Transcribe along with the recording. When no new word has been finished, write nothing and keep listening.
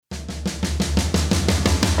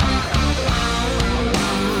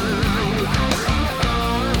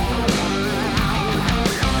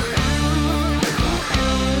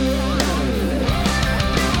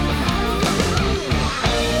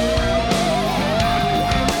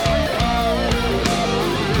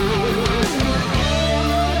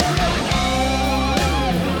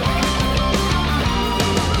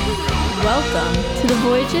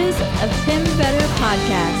Voyages of Tim Vetter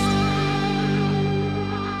podcast.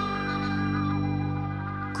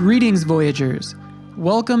 Greetings, Voyagers.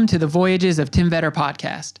 Welcome to the Voyages of Tim Vetter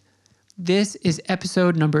podcast. This is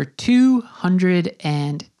episode number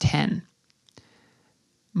 210.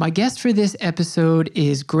 My guest for this episode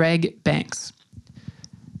is Greg Banks.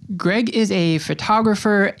 Greg is a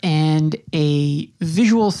photographer and a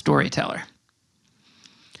visual storyteller.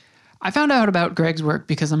 I found out about Greg's work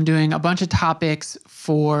because I'm doing a bunch of topics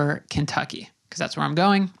for Kentucky, because that's where I'm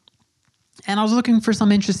going, and I was looking for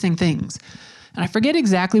some interesting things. And I forget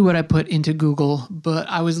exactly what I put into Google, but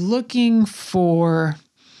I was looking for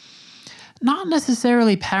not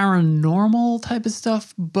necessarily paranormal type of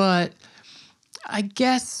stuff, but I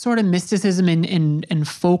guess sort of mysticism and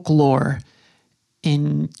folklore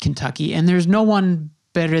in Kentucky. And there's no one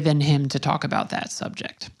better than him to talk about that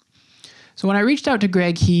subject. So when I reached out to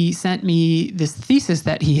Greg, he sent me this thesis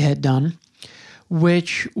that he had done,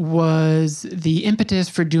 which was the impetus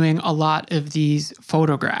for doing a lot of these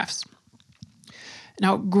photographs.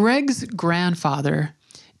 Now, Greg's grandfather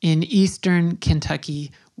in eastern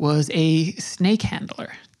Kentucky was a snake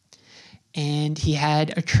handler, and he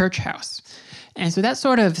had a church house. And so that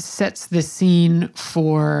sort of sets the scene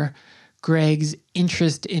for Greg's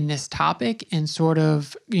interest in this topic and sort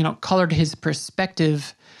of, colored his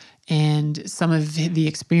perspective and some of the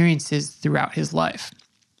experiences throughout his life.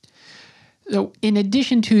 So in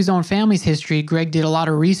addition to his own family's history, Greg did a lot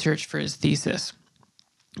of research for his thesis,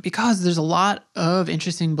 because there's a lot of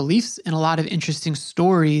interesting beliefs and a lot of interesting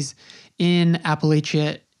stories in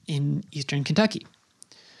Appalachia in eastern Kentucky.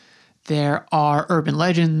 There are urban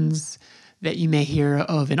legends that you may hear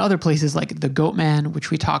of in other places like the Goat Man,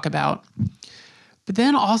 which we talk about, but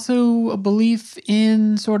then also a belief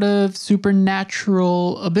in sort of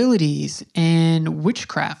supernatural abilities and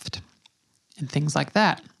witchcraft and things like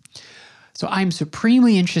that. So I'm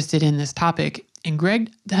supremely interested in this topic. And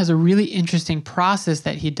Greg has a really interesting process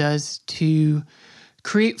that he does to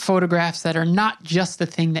create photographs that are not just the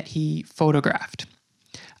thing that he photographed.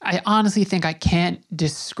 I honestly think I can't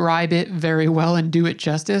describe it very well and do it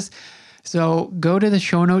justice. So go to the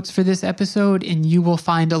show notes for this episode and you will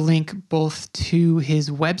find a link both to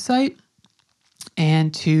his website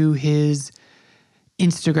and to his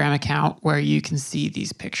Instagram account where you can see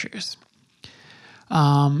these pictures.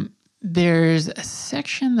 There's a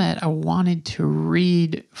section that I wanted to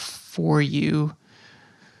read for you.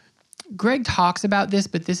 Greg talks about this,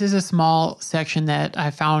 but this is a small section that I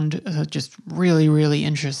found just really, really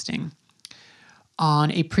interesting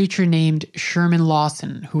on a preacher named Sherman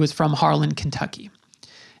Lawson, who was from Harlan, Kentucky.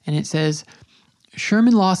 And it says,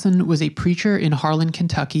 Sherman Lawson was a preacher in Harlan,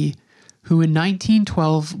 Kentucky, who in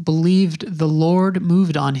 1912 believed the Lord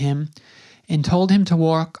moved on him and told him to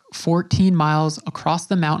walk 14 miles across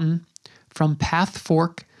the mountain from Path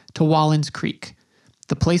Fork to Wallens Creek,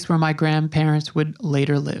 the place where my grandparents would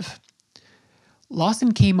later live.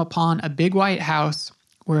 Lawson came upon a big white house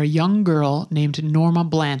where a young girl named Norma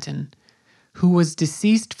Blanton, who was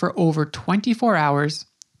deceased for over 24 hours,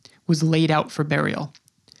 was laid out for burial.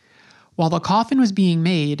 While the coffin was being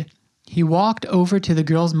made, he walked over to the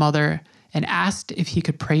girl's mother and asked if he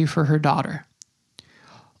could pray for her daughter.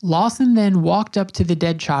 Lawson then walked up to the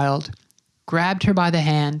dead child, grabbed her by the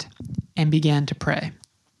hand, and began to pray.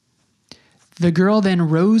 The girl then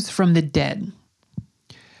rose from the dead.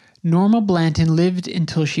 Norma Blanton lived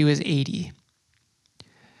until she was 80.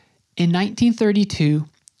 In 1932,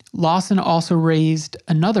 Lawson also raised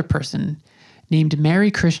another person named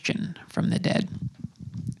Mary Christian from the dead.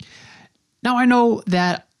 Now, I know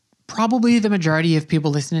that probably the majority of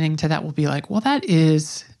people listening to that will be like, well, that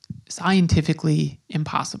is scientifically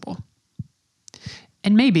impossible.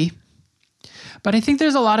 And maybe. But I think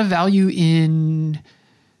there's a lot of value in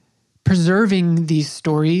preserving these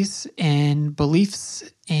stories and beliefs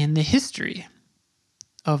and the history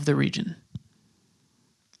of the region.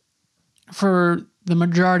 For the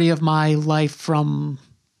majority of my life from,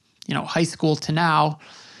 high school to now,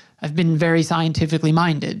 I've been very scientifically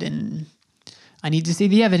minded, and I need to see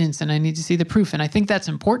the evidence and I need to see the proof. And I think that's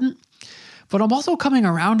important. But I'm also coming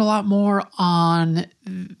around a lot more on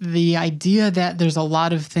the idea that there's a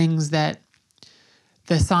lot of things that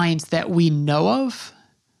the science that we know of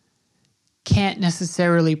can't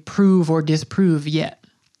necessarily prove or disprove yet.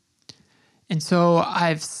 And so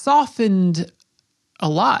I've softened a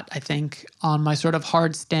lot, I think, on my sort of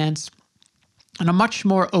hard stance, and I'm much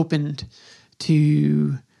more open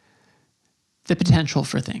to the potential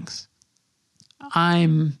for things.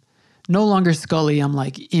 I'm no longer Scully. I'm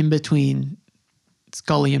like in between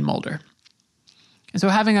Scully and Mulder. And so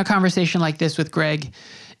having a conversation like this with Greg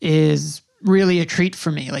is really a treat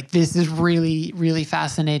for me. Like, this is really, really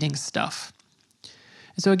fascinating stuff.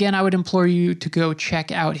 And so again, I would implore you to go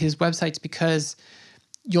check out his websites because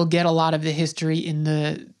you'll get a lot of the history in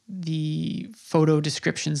the photo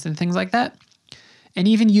descriptions and things like that. And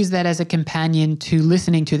even use that as a companion to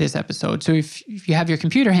listening to this episode. So if you have your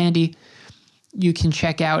computer handy, you can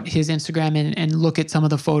check out his Instagram and look at some of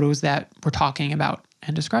the photos that we're talking about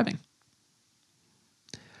and describing.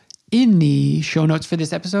 In the show notes for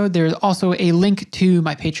this episode, there's also a link to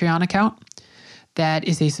my Patreon account. That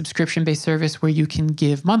is a subscription-based service where you can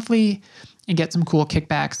give monthly and get some cool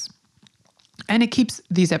kickbacks. And it keeps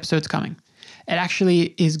these episodes coming. It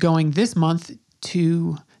actually is going this month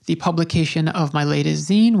to the publication of my latest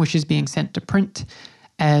zine, which is being sent to print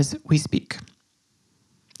as we speak.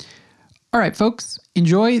 All right, folks,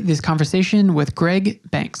 enjoy this conversation with Greg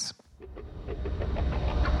Banks.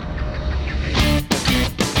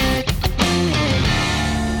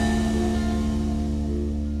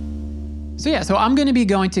 So I'm going to be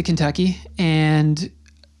going to Kentucky, and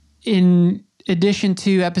in addition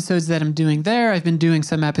to episodes that I'm doing there, I've been doing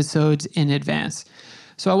some episodes in advance.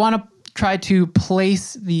 So I want to try to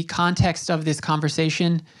place the context of this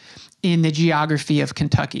conversation in the geography of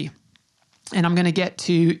Kentucky. And I'm going to get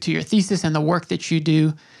to your thesis and the work that you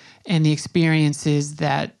do and the experiences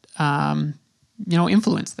that,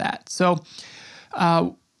 influence that. So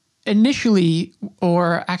initially,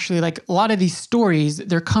 or actually like a lot of these stories,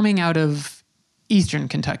 they're coming out of Eastern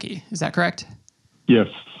Kentucky. Is that correct? Yes.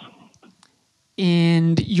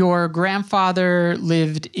 And your grandfather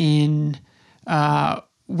lived in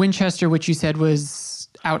Winchester, which you said was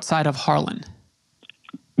outside of Harlan.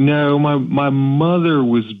 No, my mother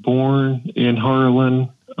was born in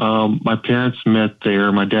Harlan. My parents met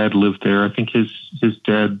there. My dad lived there. I think his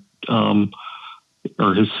dad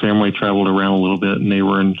or his family traveled around a little bit, and they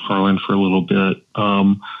were in Harlan for a little bit.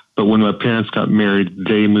 But when my parents got married,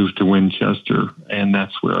 they moved to Winchester, and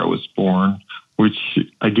that's where I was born, which,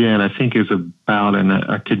 again, I think is about, and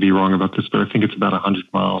I could be wrong about this, but I think it's about 100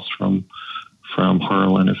 miles from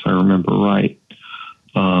Harlan, if I remember right.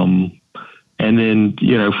 And then,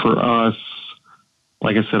 for us,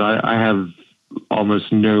 like I said, I have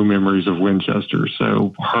almost no memories of Winchester.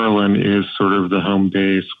 So Harlan is sort of the home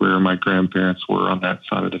base where my grandparents were on that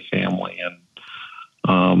side of the family. And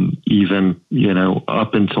even,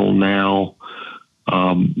 up until now,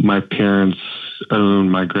 my parents own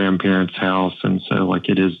my grandparents' house. And so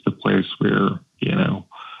it is the place where,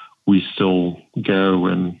 we still go.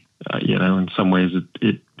 And, in some ways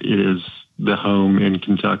it is the home in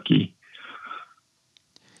Kentucky.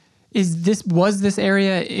 Was this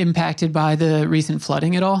area impacted by the recent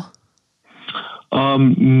flooding at all?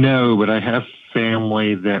 No, but I have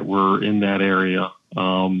family that were in that area.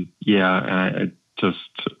 And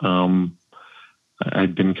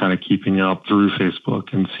I'd been kind of keeping up through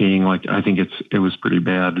Facebook and seeing I think it was pretty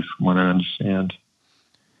bad from what I understand.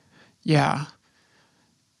 Yeah.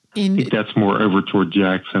 I think that's more over toward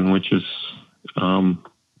Jackson, which is,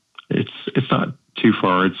 it's not too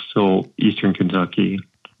far. It's still Eastern Kentucky.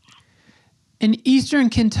 And Eastern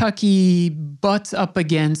Kentucky butts up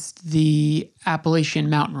against the Appalachian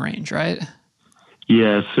Mountain Range, right?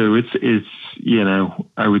 Yeah, so it's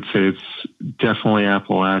I would say it's definitely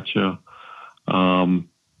Appalachia.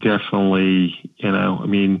 Definitely, I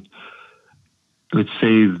would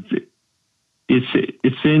say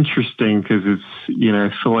it's interesting because it's,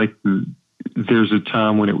 I feel like there's a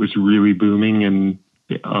time when it was really booming, and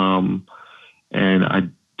I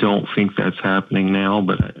don't think that's happening now,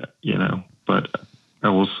 but I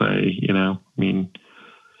will say,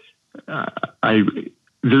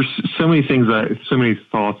 there's so many things, so many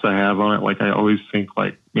thoughts I have on it. I always think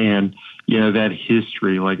man, that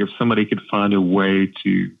history, if somebody could find a way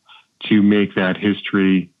to make that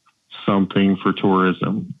history something for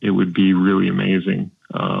tourism, it would be really amazing.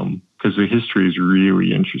 Because the history is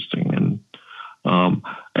really interesting. And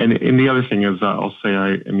the other thing is, I'll say,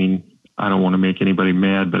 I don't want to make anybody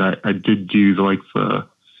mad, but I did do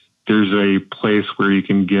there's a place where you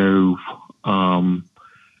can go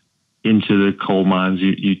into the coal mines.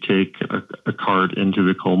 You take a cart into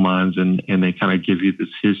the coal mines, and they kind of give you this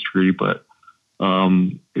history, but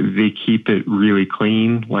they keep it really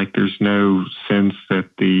clean. There's no sense that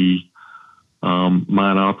the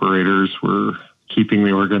mine operators were keeping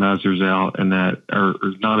the organizers out, and that or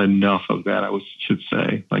not enough of that, I should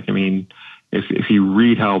say. If you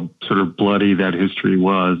read how sort of bloody that history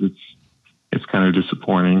was, it's kind of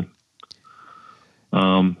disappointing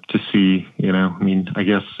to see, I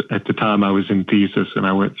guess at the time I was in thesis and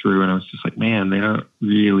I went through and I was just man, they don't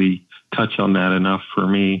really touch on that enough for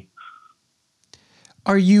me.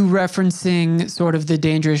 Are you referencing sort of the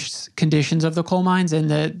dangerous conditions of the coal mines and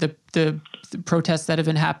the protests that have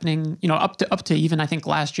been happening, up to even I think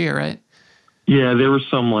last year, right? Yeah, there were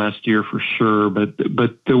some last year for sure, but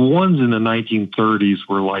the ones in the 1930s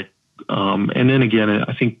were like, and then again,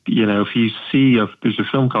 I think if you see, there's a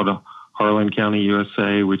film called Harlan County,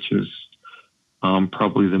 USA, which is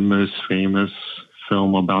probably the most famous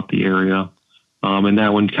film about the area, and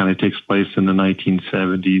that one kind of takes place in the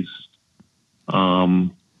 1970s.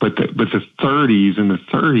 But the 30s, in the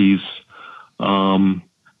 30s,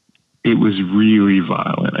 it was really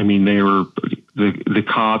violent. I mean, they were the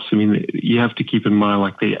cops. I mean, you have to keep in mind,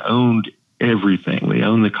 like, they owned everything. They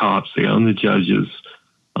owned the cops. They owned the judges.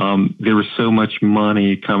 There was so much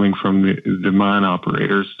money coming from the mine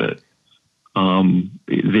operators that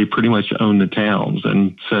they pretty much owned the towns,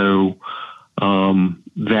 and so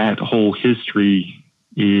that whole history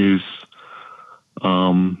is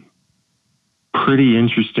pretty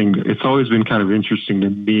interesting. It's always been kind of interesting to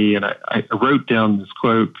me, and I wrote down this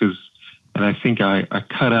quote and I think I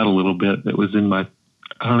cut out a little bit that was in my,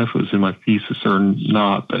 I don't know if it was in my thesis or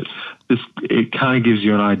not, but it kind of gives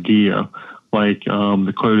you an idea. Like,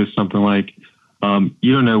 the quote is something like,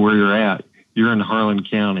 you don't know where you're at. You're in Harlan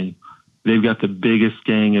County. They've got the biggest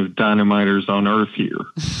gang of dynamiters on earth here.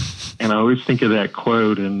 And I always think of that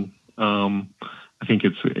quote, and I think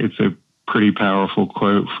it's a pretty powerful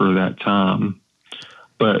quote for that time.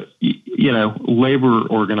 But, labor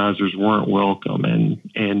organizers weren't welcome,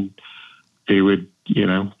 and they would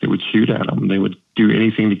shoot at them. They would do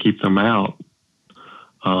anything to keep them out.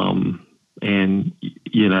 And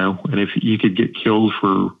if you could get killed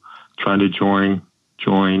for trying to join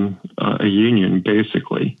a union,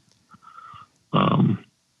 basically.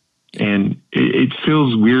 And it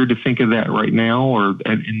feels weird to think of that right now or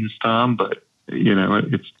in this time, but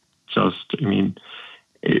it's just, I mean,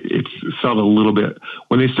 it's felt a little bit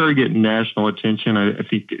when they started getting national attention. I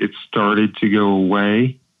think it started to go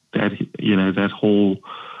away. That whole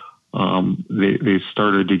they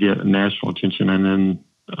started to get national attention, and then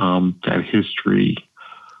that history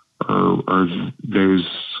or those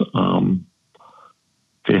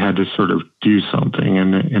they had to sort of do something,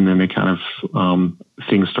 and then they kind of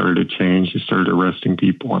things started to change. They started arresting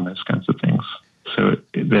people and those kinds of things. So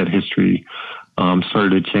that history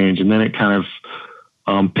started to change, and then it kind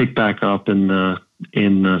of picked back up in the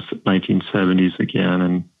 1970s again,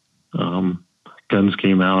 and guns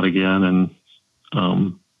came out again, and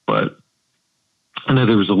but I know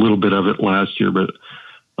there was a little bit of it last year, but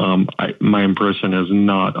my impression is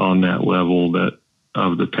not on that level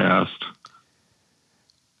of the past.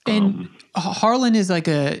 And Harlan is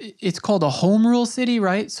it's called a home rule city,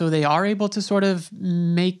 right? So they are able to sort of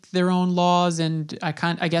make their own laws and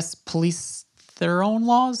I guess police their own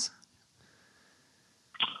laws.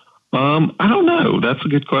 I don't know. That's a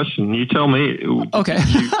good question. You tell me. Okay.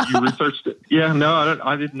 you researched it? Yeah. No,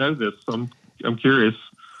 I didn't know this. I'm curious.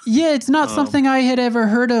 Yeah, it's not something I had ever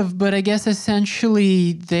heard of, but I guess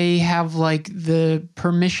essentially they have like the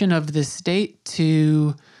permission of the state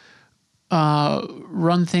to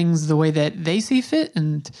run things the way that they see fit.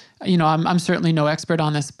 And, I'm certainly no expert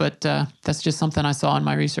on this, but that's just something I saw in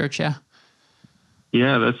my research. Yeah.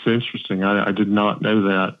 Yeah, that's interesting. I did not know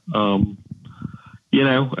that.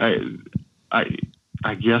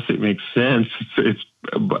 I guess it makes sense. It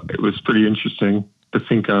was pretty interesting to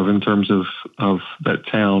think of in terms of that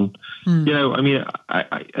town. I mean,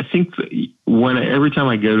 I think every time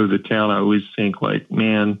I go to the town, I always think like,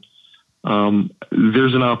 man,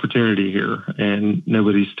 there's an opportunity here and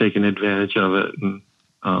nobody's taking advantage of it. And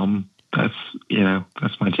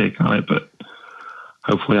that's my take on it. But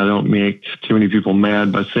hopefully I don't make too many people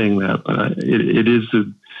mad by saying that. But it is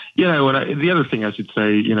the other thing I should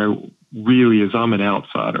say, really is I'm an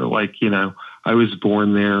outsider. Like, I was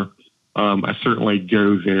born there. I certainly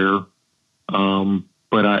go there.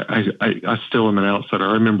 But I still am an outsider.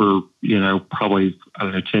 I remember, probably,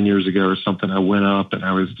 10 years ago or something, I went up and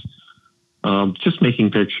I was just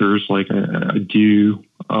making pictures like I do.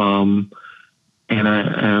 And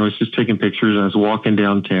I was just taking pictures, and I was walking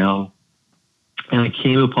downtown, and I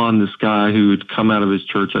came upon this guy who had come out of his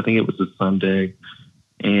church. I think it was a Sunday.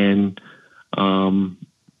 And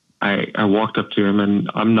I walked up to him,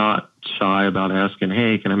 and I'm not shy about asking,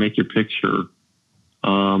 hey, can I make your picture?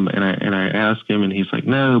 And I asked him, and he's like,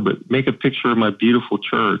 no, but make a picture of my beautiful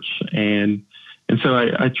church. And so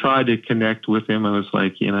I tried to connect with him. I was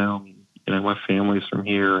like, my family's from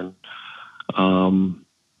here, and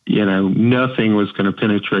nothing was going to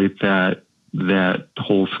penetrate that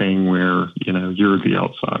whole thing where you're the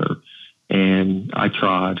outsider. And I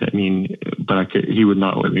tried. I mean, but he would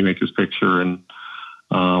not let me make his picture. And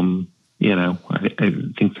I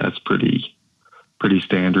think that's pretty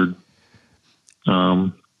standard.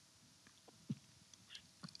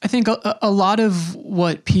 I think a lot of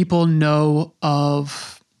what people know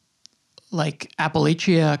of like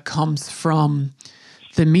Appalachia comes from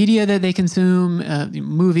the media that they consume,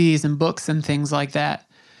 movies and books and things like that.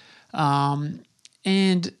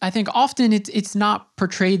 And I think often it's not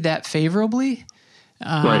portrayed that favorably.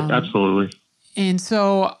 Right, absolutely. And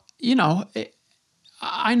so,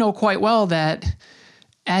 I know quite well that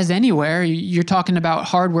as anywhere, you're talking about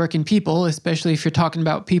hardworking people, especially if you're talking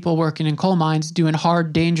about people working in coal mines, doing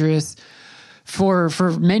hard, dangerous, for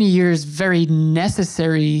many years, very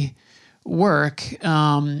necessary work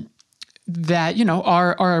that,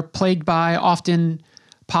 are plagued by often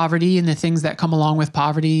poverty and the things that come along with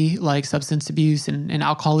poverty, like substance abuse and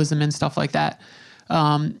alcoholism and stuff like that.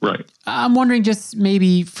 Right. I'm wondering, just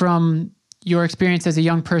maybe from your experience as a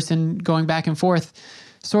young person going back and forth,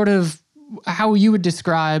 sort of how you would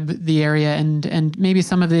describe the area and maybe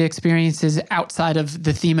some of the experiences outside of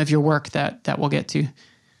the theme of your work that we'll get to.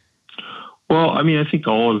 Well, I mean, I think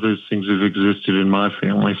all of those things have existed in my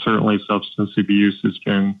family. Certainly substance abuse has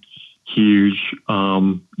been huge.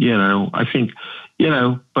 I think,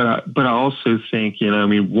 but I also think, I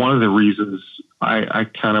mean, one of the reasons I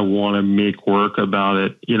kind of want to make work about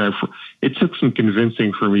it, it took some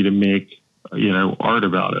convincing for me to make, art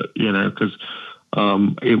about it, because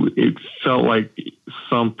it felt like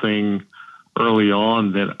something early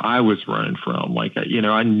on that I was running from. Like,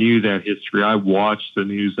 I knew that history. I watched the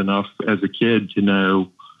news enough as a kid to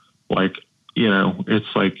know, like,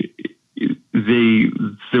 it's like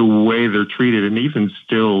the way they're treated, and even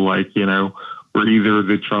still, like, we're either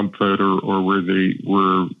the Trump voter or we're the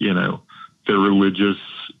religious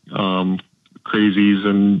crazies,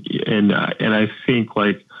 and I think,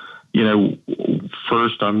 like,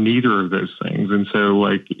 first, I'm neither of those things. And so,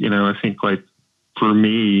 like, I think, like, for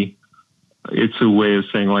me, it's a way of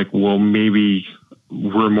saying, like, well, maybe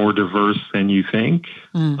we're more diverse than you think.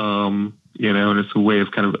 And it's a way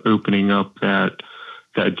of kind of opening up that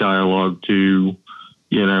dialogue to,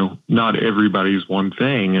 not everybody's one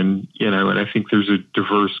thing. And, and I think there's a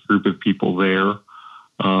diverse group of people there,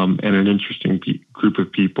 and an interesting group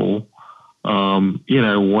of people.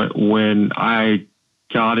 When I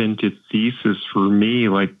got into thesis, for me,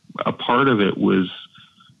 like, a part of it was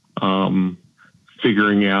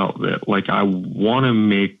figuring out that, like, I want to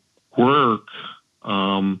make work,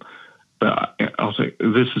 but I'll say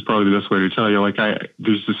this is probably the best way to tell you. Like,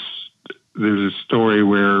 there's a story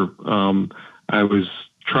where I was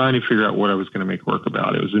trying to figure out what I was going to make work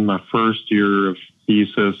about. It was in my first year of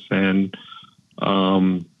thesis, and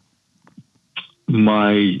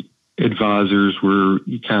my advisors were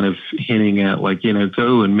kind of hinting at, like,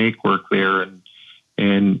 go and make work there, and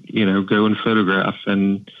go and photograph,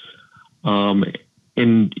 and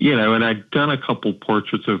I'd done a couple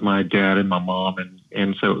portraits of my dad and my mom,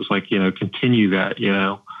 and so it was like, continue that, and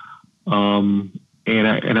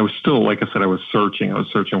I was still, like I said, I was searching,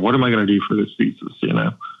 what am I going to do for this thesis,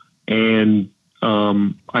 and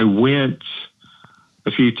I went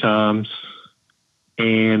a few times,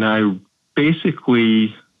 and I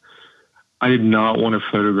did not want to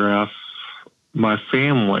photograph my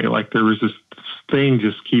family. Like, there was this thing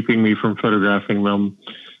just keeping me from photographing them.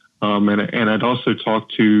 And I'd also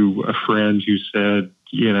talked to a friend who said,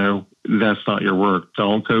 that's not your work.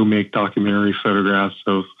 Don't go make documentary photographs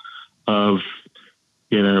of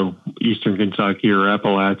Eastern Kentucky or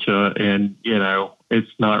Appalachia. And,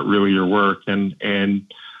 it's not really your work.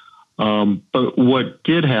 But what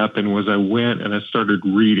did happen was I went and I started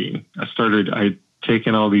reading. I'd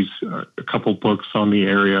taken all these, a couple books on the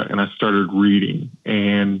area, and I started reading.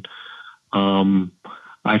 And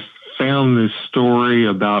I found this story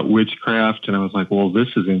about witchcraft, and I was like, well, this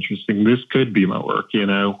is interesting. This could be my work,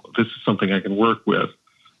 this is something I can work with.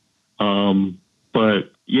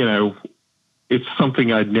 But, it's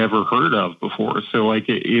something I'd never heard of before. So, like,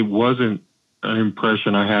 it wasn't an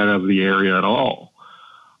impression I had of the area at all.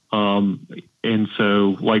 And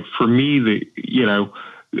so, like, for me,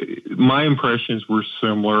 my impressions were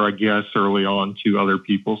similar, I guess, early on to other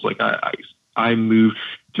people's. Like, I moved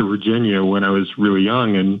to Virginia when I was really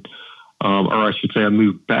young, and or I should say I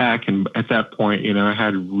moved back, and at that point, I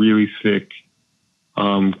had really thick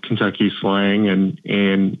Kentucky slang, and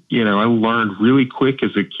I learned really quick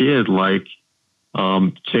as a kid, like,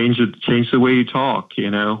 change the way you talk.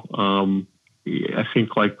 I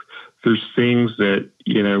think, like, there's things that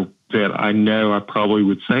that I know I probably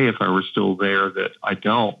would say if I were still there that I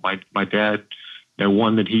don't. My dad,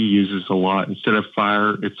 one that he uses a lot, instead of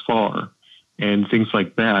fire, it's far, and things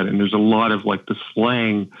like that. And there's a lot of, like, the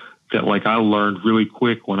slang that like I learned really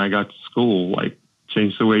quick when I got to school, like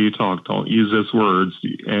change the way you talk, don't use those words.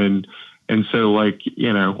 And so like,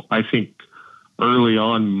 you know, I think early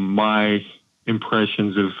on my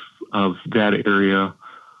impressions of that area,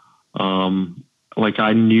 like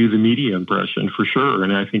I knew the media impression for sure.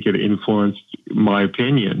 And I think it influenced my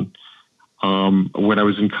opinion. When I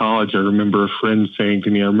was in college, I remember a friend saying to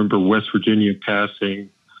me, I remember West Virginia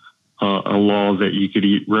passing a law that you could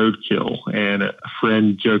eat roadkill, and a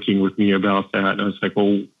friend joking with me about that. And I was like,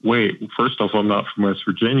 well, wait, first off, I'm not from West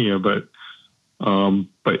Virginia, but I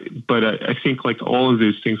think like all of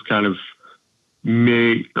those things kind of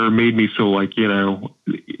made me feel like, you know,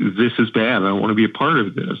 this is bad. I don't want to be a part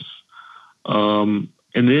of this. And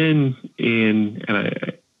then in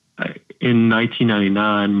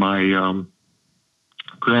 1999, my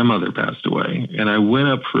grandmother passed away, and I went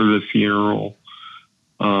up for the funeral.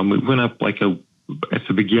 We went up like at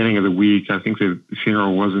the beginning of the week. I think the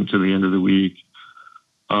funeral wasn't to the end of the week.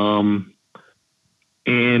 And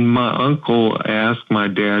my uncle asked my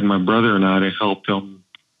dad, my brother, and I to help him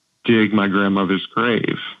dig my grandmother's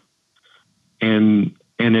grave. And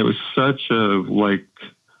it was such a like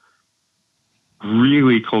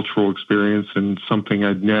really cultural experience and something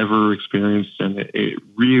I'd never experienced. And it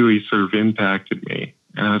really sort of impacted me.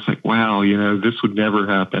 And I was like, wow, you know, this would never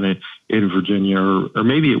happen in Virginia, or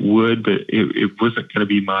maybe it would, but it wasn't going to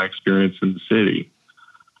be my experience in the city.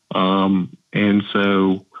 And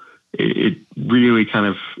so it really kind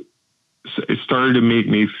of, it started to make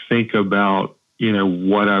me think about, you know,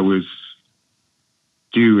 what I was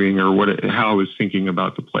doing or how I was thinking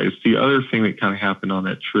about the place. The other thing that kind of happened on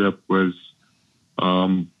that trip was,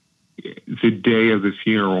 the day of the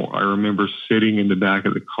funeral, I remember sitting in the back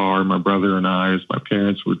of the car, my brother and I, as my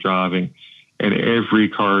parents were driving, and every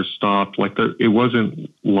car stopped. Like it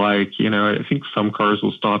wasn't like, you know, I think some cars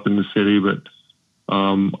will stop in the city, but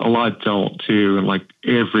a lot don't too. And like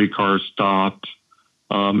every car stopped.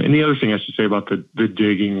 And the other thing I should say about the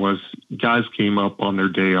digging was guys came up on their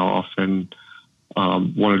day off and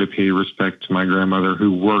wanted to pay respect to my grandmother,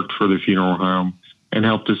 who worked for the funeral home and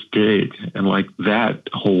helped us dig. And like that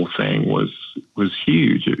whole thing was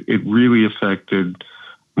huge. It really affected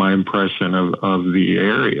my impression of the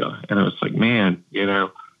area. And I was like, man, you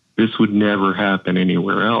know, this would never happen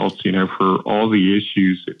anywhere else. You know, for all the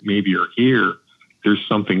issues that maybe are here, there's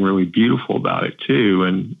something really beautiful about it too.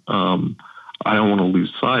 And I don't want to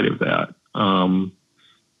lose sight of that.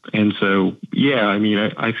 And so, yeah, I mean,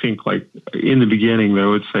 I think like in the beginning, though,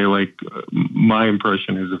 I would say like my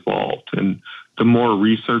impression has evolved. And the more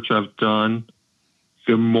research I've done,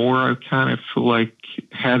 the more I kind of feel like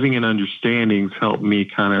having an understanding has helped me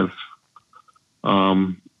kind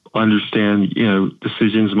of understand, you know,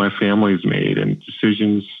 decisions my family's made and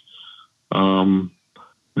decisions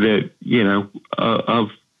that, you know, of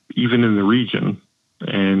even in the region.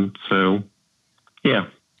 And so, yeah.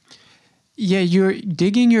 Yeah, your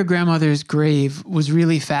digging your grandmother's grave was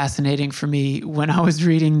really fascinating for me when I was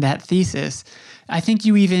reading that thesis. I think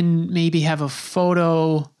you even maybe have a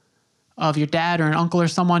photo of your dad or an uncle or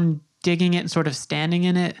someone digging it and sort of standing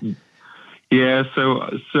in it. Yeah, so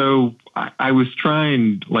I was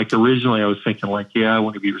trying, like originally I was thinking like, yeah, I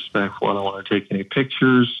want to be respectful. I don't want to take any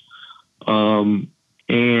pictures. And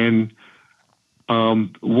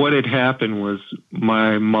what had happened was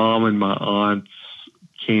my mom and my aunts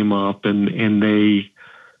came up and they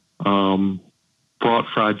brought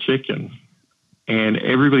fried chicken, and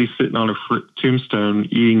everybody's sitting on a tombstone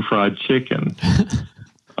eating fried chicken.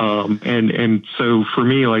 And so for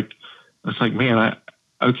me, like, I was like, man, I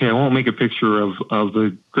won't make a picture of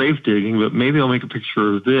the grave digging, but maybe I'll make a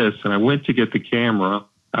picture of this. And I went to get the camera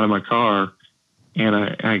out of my car, and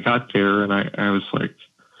I got there, and I was like,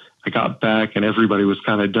 I got back and everybody was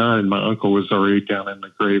kind of done, and my uncle was already down in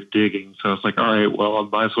the grave digging. So I was like, all right, well, I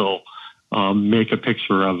might as well make a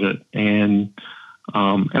picture of it. And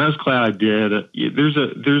I was glad I did.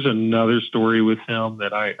 There's another story with him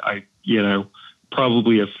that I you know,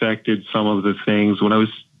 probably affected some of the things when I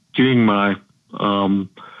was doing my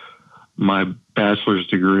my bachelor's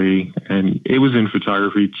degree, and it was in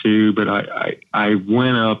photography too. But I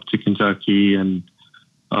went up to Kentucky, and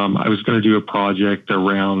I was going to do a project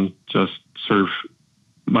around just sort of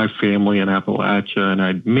my family in Appalachia, and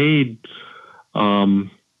I'd made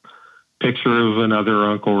picture of another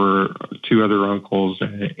uncle or two other uncles,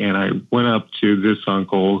 and I went up to this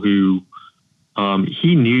uncle who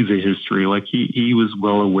he knew the history, like he was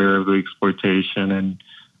well aware of the exploitation,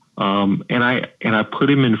 and I put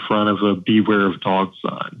him in front of a "Beware of Dog"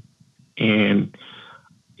 sign, and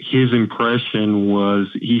his impression was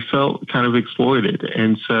he felt kind of exploited.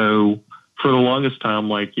 And so for the longest time,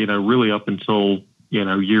 like, you know, really up until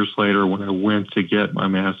years later when I went to get my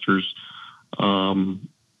master's, I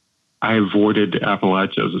avoided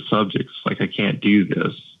Appalachia as a subject. It's like, I can't do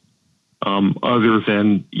this. Other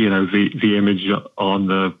than, the image on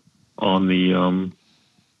the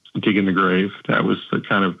digging the grave. That was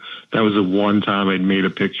the one time I'd made a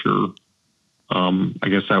picture. I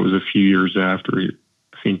guess that was a few years after.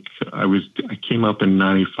 I think I came up in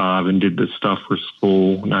 95 and did this stuff for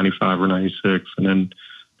school, 95 or 96. And then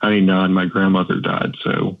 99, my grandmother died.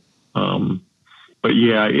 So, but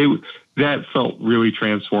yeah, that felt really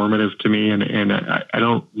transformative to me. And I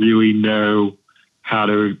don't really know how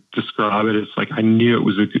to describe it. It's like, I knew it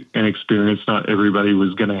was an experience not everybody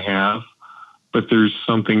was going to have, but there's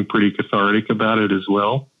something pretty cathartic about it as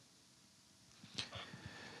well.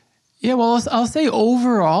 Yeah, well, I'll say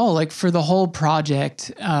overall, like for the whole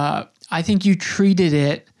project, I think you treated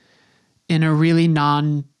it in a really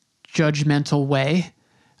non-judgmental way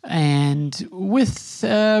and with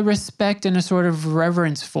respect and a sort of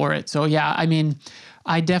reverence for it. So yeah, I mean,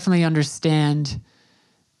 I definitely understand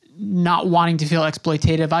not wanting to feel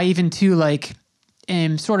exploitative. I even too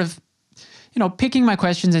am sort of, picking my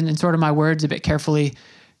questions and sort of my words a bit carefully,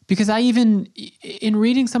 because I even, in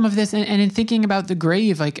reading some of this and in thinking about the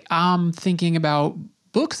grave, I'm thinking about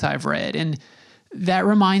books I've read, and that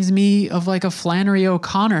reminds me of a Flannery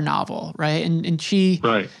O'Connor novel, right? And she,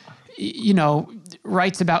 right,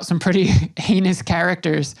 writes about some pretty heinous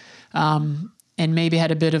characters, and maybe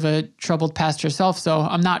had a bit of a troubled past herself. So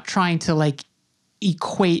I'm not trying to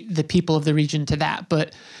equate the people of the region to that,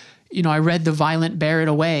 but I read The Violent Bear It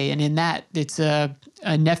Away, and in that it's a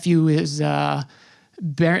nephew is the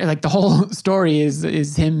whole story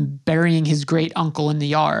is him burying his great uncle in the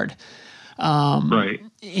yard. Right.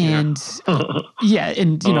 And the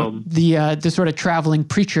sort of traveling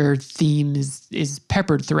preacher theme is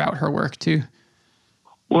peppered throughout her work too.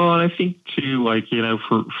 Well, and I think too,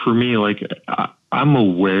 for me, I'm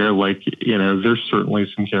aware, there's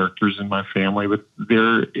certainly some characters in my family, but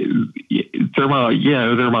they're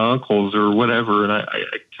my uncles or whatever. And I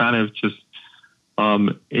kind of just,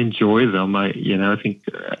 enjoy them. I think,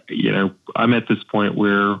 I'm at this point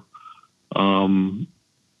where,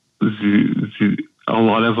 a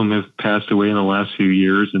lot of them have passed away in the last few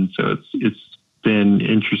years. And so it's been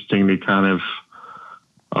interesting to kind of,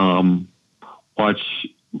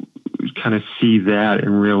 see that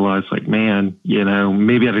and realize man,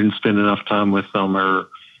 maybe I didn't spend enough time with them or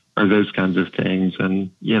those kinds of things.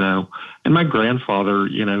 And, and my grandfather,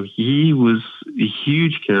 he was a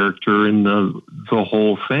huge character in the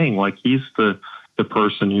whole thing. He's the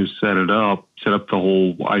person who set up the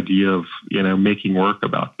whole idea of, making work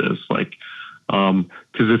about this. Cause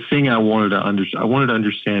the thing I wanted to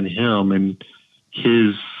understand him and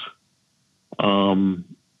his,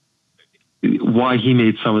 why he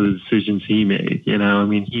made some of the decisions he made.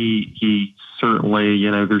 He certainly,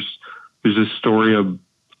 there's a story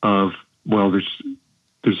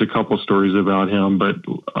there's a couple stories about him, but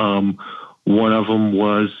one of them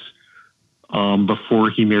was before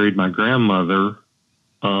he married my grandmother,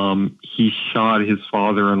 he shot his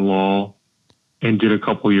father-in-law and did a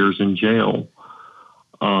couple years in jail,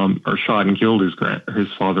 or shot and killed his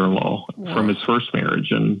father-in-law from his first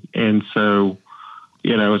marriage. And so,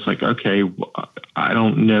 it's okay, I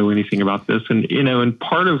don't know anything about this. And, and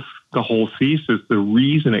part of the whole thesis, the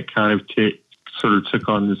reason it kind of sort of took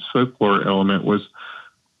on this folklore element was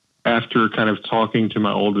after kind of talking to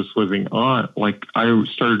my oldest living aunt, I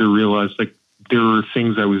started to realize there were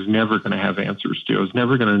things I was never going to have answers to. I was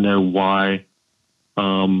never going to know why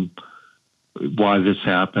this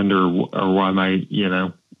happened or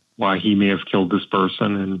why he may have killed this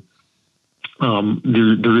person. And,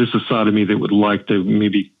 there is a side of me that would like to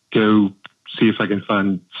maybe go see if I can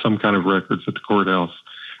find some kind of records at the courthouse.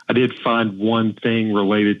 I did find one thing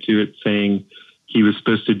related to it saying he was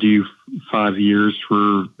supposed to do 5 years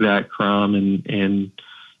for that crime and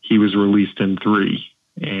he was released in 3.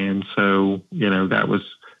 And so, that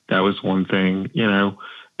was one thing, and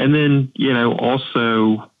then,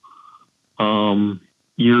 also,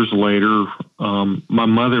 years later, my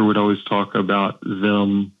mother would always talk about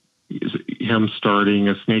him starting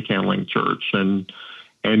a snake handling church and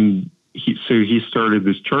he started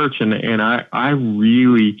this church and I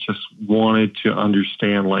really just wanted to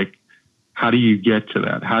understand, how do you get to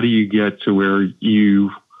that? How do you get to where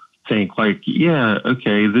you think yeah,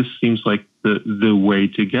 okay, this seems like the way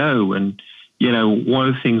to go. And, one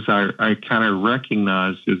of the things I kind of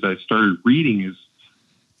recognized as I started reading is,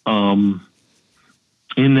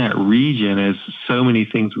 in that region, as so many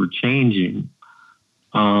things were changing,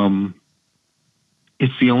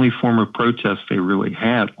 it's the only form of protest they really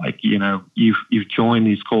had. You've joined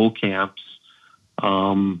these coal camps.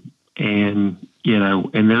 And,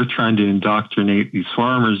 and they're trying to indoctrinate these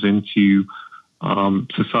farmers into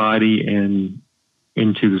society and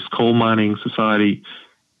into this coal mining society.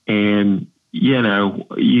 And,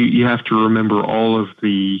 you have to remember all of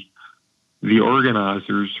the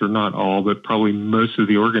organizers, or not all, but probably most of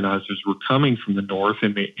the organizers were coming from the North,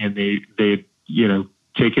 and they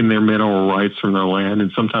taken their mineral rights from their land,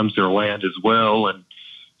 and sometimes their land as well. And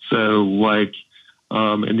so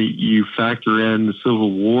you factor in the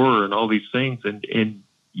Civil War and all these things, and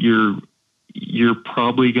you're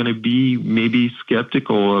probably going to be maybe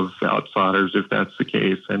skeptical of outsiders if that's the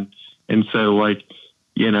case. And so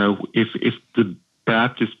if the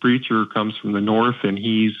Baptist preacher comes from the North and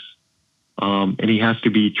he has to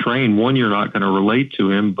be trained, one, you're not going to relate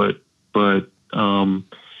to him, but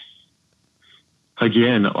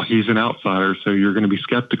again, he's an outsider, so you're going to be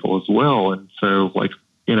skeptical as well. And so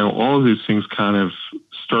all of these things kind of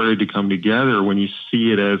started to come together when you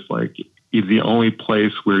see it as the only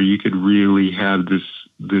place where you could really have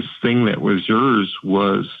this thing that was yours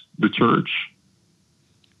was the church.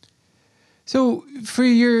 So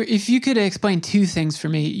if you could explain two things for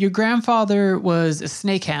me. Your grandfather was a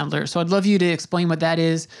snake handler, so I'd love you to explain what that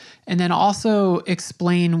is, and then also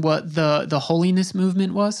explain what the holiness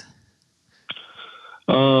movement was.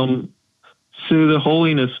 So the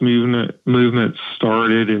holiness movement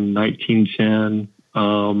started in 1910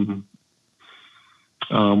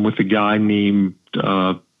 with a guy named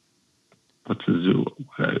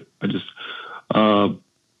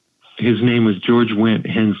his name was George Went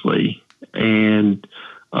Hensley. And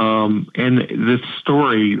the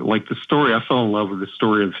story, I fell in love with the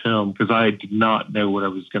story of him because I did not know what I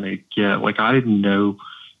was going to get. I didn't know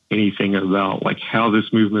anything about how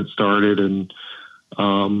this movement started, and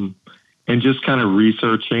just kind of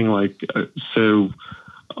researching.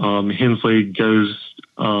 Hensley goes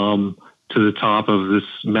to the top of this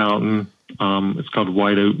mountain. It's called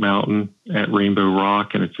White Oak Mountain at Rainbow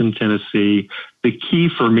Rock, and it's in Tennessee. The key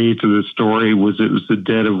for me to the story was it was the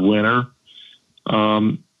dead of winter.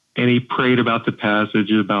 And he prayed about the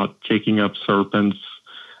passage about taking up serpents,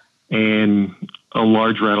 and a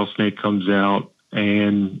large rattlesnake comes out,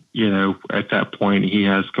 and, at that point he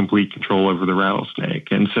has complete control over the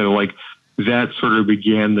rattlesnake. And so that sort of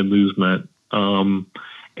began the movement. And,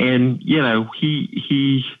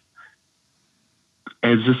 he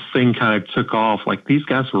as this thing kind of took off, these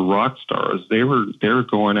guys were rock stars. They were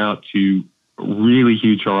going out to really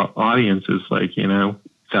huge audiences,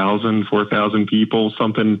 1,000, 4,000 people,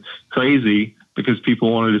 something crazy, because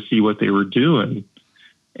people wanted to see what they were doing.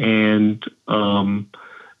 And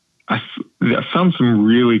I found some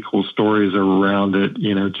really cool stories around it,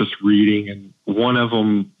 just reading. And one of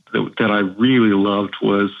them that I really loved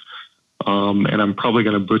was, and I'm probably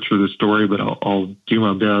going to butcher the story, but I'll do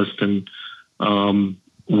my best. And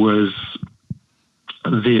was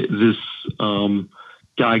this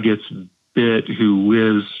guy gets bit who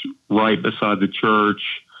lives right beside the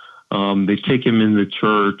church. They take him in the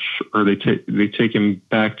church, or they take him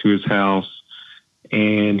back to his house,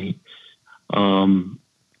 and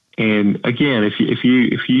again, if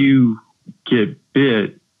you get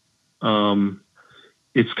bit,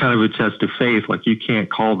 it's kind of a test of faith. You can't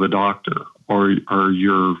call the doctor, or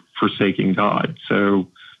you're forsaking God. So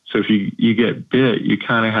if you get bit, you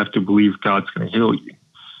kind of have to believe God's going to heal you.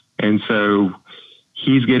 And so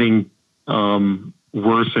he's getting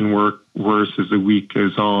worse and worse as the week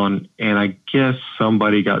goes on. And I guess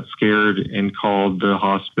somebody got scared and called the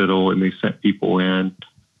hospital, and they sent people in.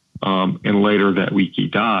 And later that week he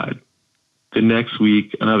died. The next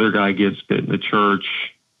week, another guy gets bit in the church.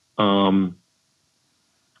 And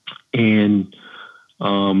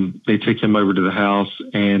they take him over to the house,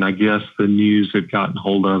 and I guess the news had gotten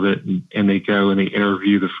hold of it, and they go and they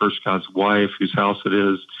interview the first guy's wife, whose house it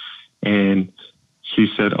is. And she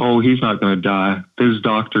said, "Oh, he's not going to die. Those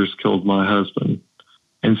doctors killed my husband."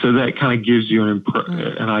 And so that kind of gives you an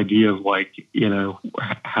idea of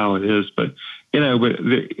how it is. But,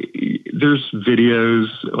 there's videos,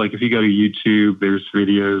 if you go to YouTube, there's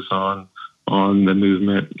videos on the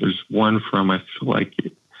movement. There's one from, I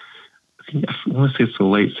want to say it's the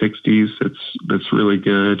late 60s. That's really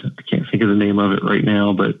good. I can't think of the name of it right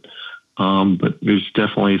now, but there's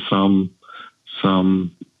definitely some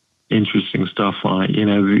interesting stuff on it.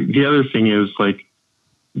 The other thing is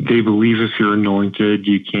they believe if you're anointed,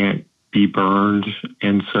 you can't be burned.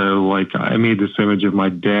 And so I made this image of my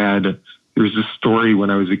dad. There's a story when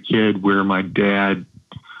I was a kid where my dad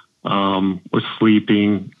was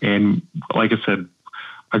sleeping. And like I said,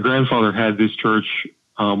 my grandfather had this church.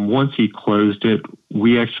 Once he closed it,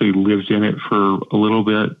 we actually lived in it for a little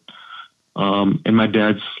bit. and my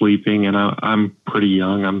dad's sleeping, and I'm pretty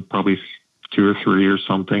young. I'm probably 2 or 3 or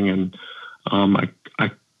something, and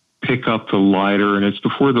I pick up the lighter, and it's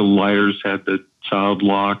before the lighters had the child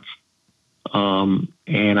lock,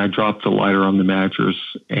 and I drop the lighter on the mattress,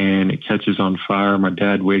 and it catches on fire. My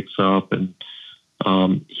dad wakes up, and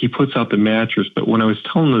he puts out the mattress. But when I was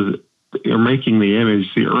making the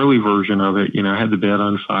image, the early version of it, I had the bed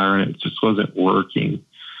on fire, and it just wasn't working.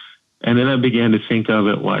 And then I began to think of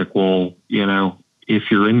it like, well, if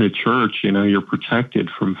you're in the church, you're protected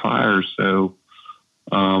from fire. So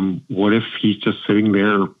what if he's just sitting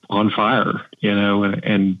there on fire,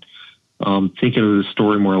 and thinking of the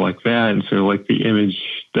story more like that. And so like the image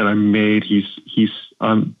that I made, he's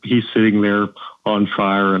sitting there on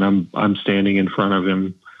fire, and I'm standing in front of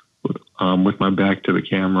him with my back to the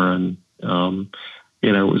camera. And,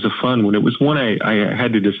 it was a fun one. It was one I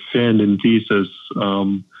had to defend in thesis.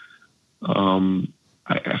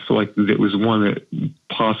 I feel like it was one that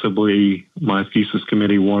possibly my thesis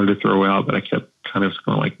committee wanted to throw out, but I kept kind of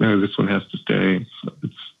going like, no, this one has to stay.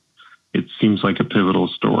 It seems like a pivotal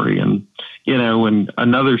story. And, and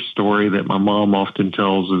another story that my mom often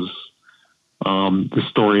tells is the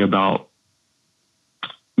story about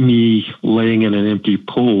me laying in an empty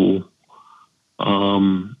pool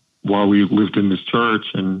while we lived in this church,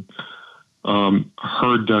 and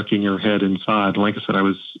her ducking her head inside. Like I said, I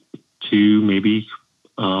was 2, maybe.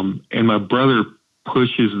 And my brother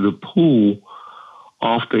pushes the pool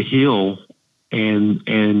off the hill, and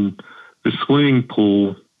the swimming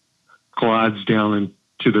pool glides down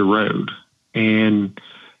into the road. And,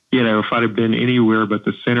 if I'd have been anywhere but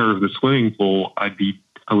the center of the swimming pool, I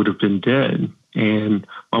would have been dead. And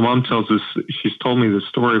my mom tells us, she's told me this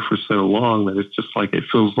story for so long that it's just like, it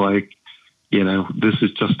feels like, this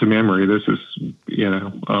is just a memory. This is,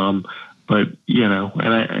 but,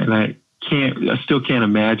 and I still can't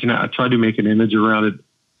imagine it. I tried to make an image around it.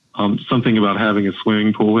 Something about having a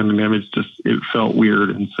swimming pool in an image, it felt weird.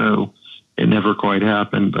 And so it never quite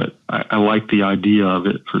happened, but I like the idea of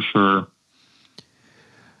it for sure.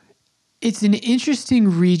 It's an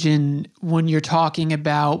interesting region when you're talking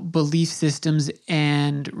about belief systems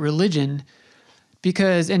and religion,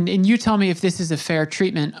 because, and you tell me if this is a fair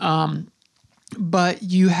treatment, but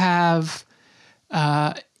you have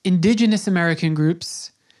indigenous American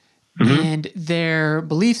groups and their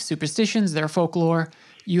beliefs, superstitions, their folklore.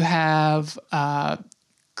 You have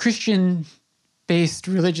Christian-based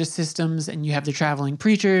religious systems, and you have the traveling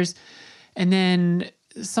preachers. And then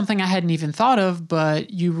something I hadn't even thought of, but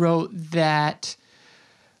you wrote that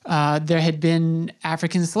there had been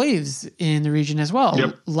African slaves in the region as well,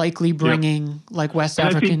 likely bringing like West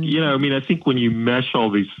African. I think when you mesh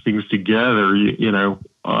all these things together,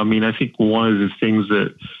 I think one of the things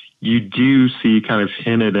that you do see kind of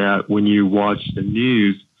hinted at when you watch the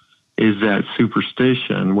news is that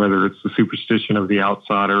superstition, whether it's the superstition of the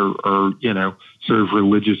outsider or, sort of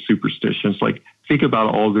religious superstitions. Like, think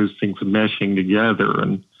about all those things meshing together.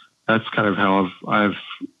 And that's kind of how I've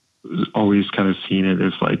always kind of seen it.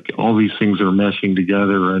 It's like all these things are meshing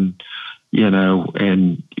together, and,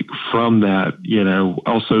 and from that,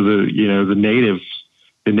 also the natives,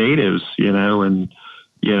 and,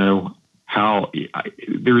 how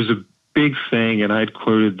there's a big thing. And I'd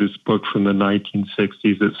quoted this book from the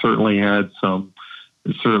 1960s that certainly had some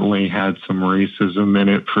racism in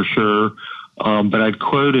it for sure. But I'd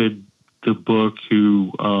quoted the book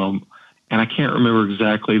and I can't remember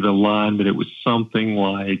exactly the line, but it was something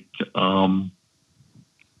like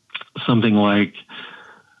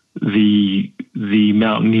the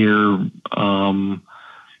mountaineer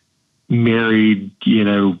married,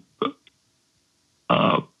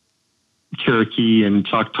 Cherokee and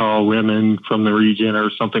Choctaw women from the region or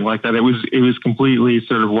something like that. It was completely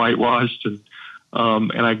sort of whitewashed. And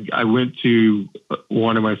I went to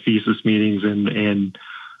one of my thesis meetings, and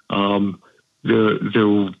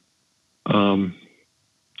the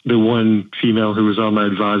one female who was on my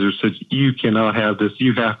advisor said, "You cannot have this.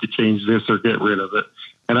 You have to change this or get rid of it."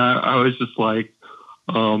 And I was just like,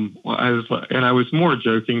 and I was more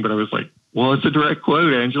joking, but I was like, "Well, it's a direct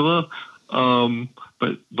quote, Angela."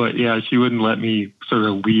 But yeah, she wouldn't let me sort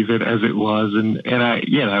of leave it as it was. And I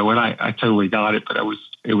totally got it, but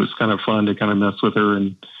it was kind of fun to kind of mess with her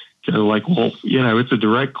and go like, well, it's a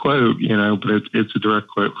direct quote, but it's a direct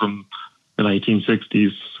quote from the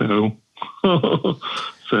 1960s. So,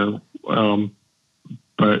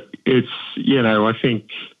 but it's,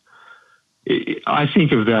 I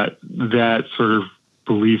think of that sort of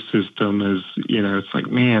belief system as, it's like,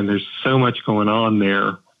 man, there's so much going on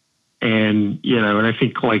there. And, and I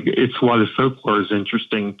think like it's why the folklore is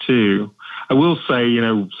interesting too. I will say,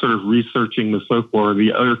 sort of researching the folklore,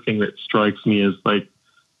 the other thing that strikes me is like,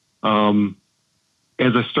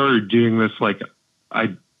 as I started doing this, like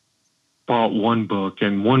I bought one book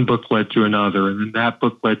and one book led to another and then that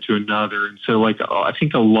book led to another. And so like, I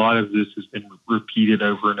think a lot of this has been repeated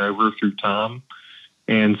over and over through time.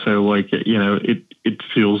 And so like, it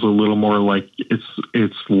feels a little more like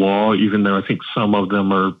it's law, even though I think some of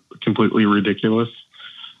them are completely ridiculous.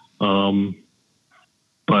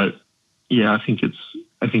 But yeah, I think it's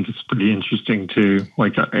pretty interesting too.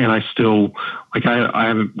 Like, and I still, like, I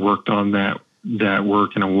haven't worked on that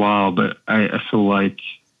work in a while, but I feel like,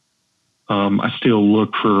 I still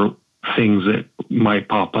look for things that might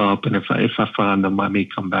pop up, and if I find them, I may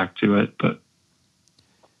come back to it. But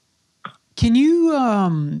can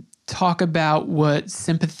you talk about what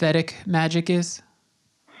sympathetic magic is?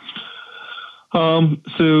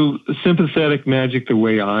 So sympathetic magic, the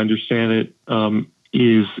way I understand it,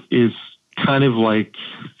 is kind of like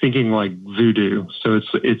thinking like voodoo. So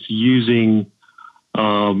it's using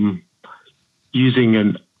an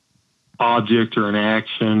object or an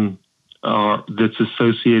action that's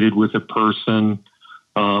associated with a person.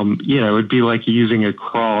 It'd be like using a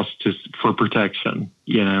cross for protection.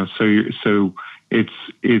 So it's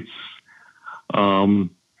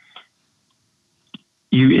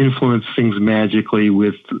you influence things magically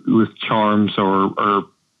with charms or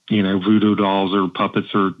voodoo dolls or puppets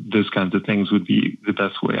or those kinds of things would be the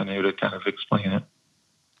best way I know to kind of explain it.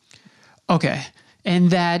 Okay.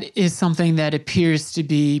 And that is something that appears to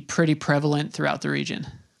be pretty prevalent throughout the region.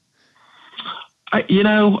 I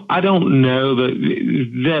don't know.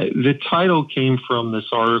 The title came from this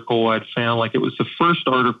article I'd found. Like, it was the first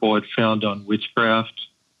article I'd found on witchcraft.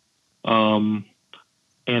 And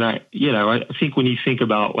I think when you think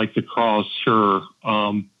about like the cross, sure.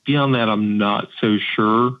 Beyond that, I'm not so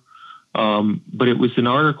sure. But it was an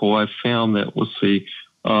article I found that, let's see,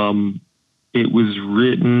 it was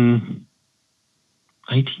written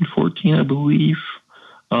 1914, I believe.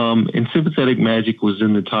 And sympathetic magic was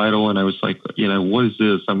in the title, and I was like, what is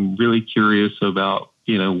this? I'm really curious about,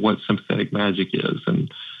 what sympathetic magic is. And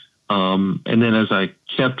then as I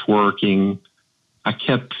kept working, I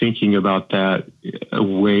kept thinking about that, a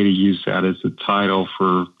way to use that as a title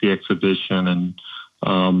for the exhibition. And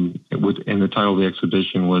the title of the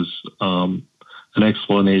exhibition was an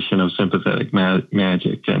explanation of sympathetic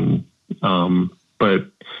magic. And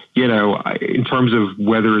but in terms of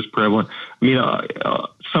whether it's prevalent, I mean,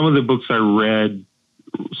 some of the books I read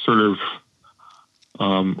sort of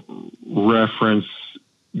reference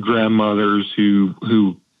grandmothers who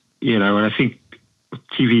and I think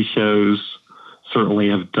TV shows certainly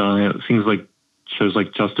have done it. Things like shows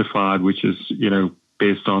like Justified, which is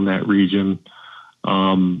based on that region.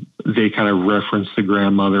 They kind of reference the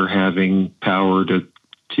grandmother having power to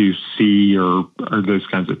see or those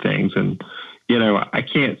kinds of things. And I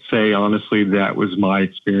can't say honestly that was my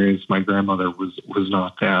experience. My grandmother was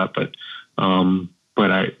not that, but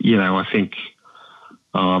I think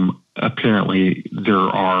apparently there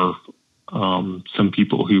are some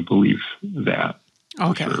people who believe that.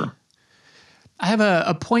 Okay. Sure. I have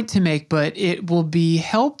a point to make, but it will be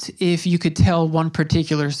helped if you could tell one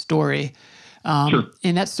particular story. Sure.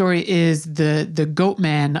 And that story is the Goat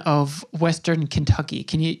Man of Western Kentucky.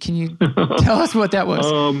 Can you tell us what that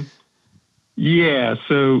was? Yeah.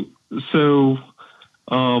 So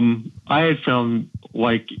I had found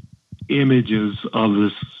like images of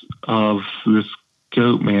this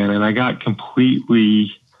goat man, and I got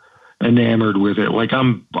completely enamored with it. Like I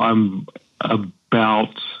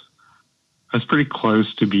was pretty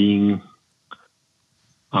close to being,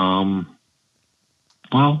 well,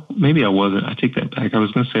 maybe I wasn't. I take that back. I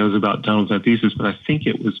was going to say I was about done with that thesis, but I think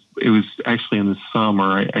it was actually in the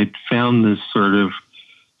summer. I found this sort of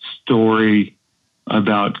story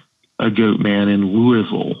about a goat man in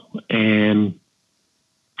Louisville, and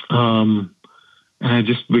I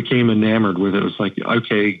just became enamored with it. It was like,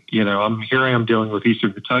 okay, I am dealing with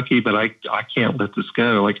Eastern Kentucky, but I can't let this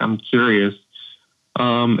go. Like, I'm curious.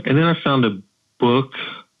 And then I found a book,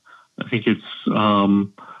 I think it's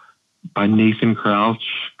by Nathan Crouch,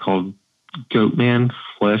 called Goatman,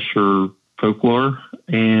 Flesh or Folklore.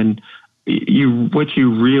 And what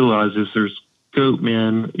you realize is there's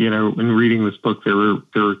goatmen, in reading this book, there were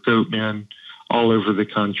goatmen all over the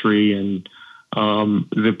country. And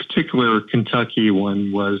the particular Kentucky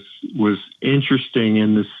one was interesting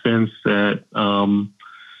in the sense that,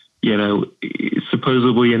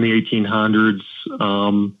 supposedly in the 1800s,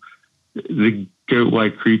 the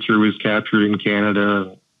goat-like creature was captured in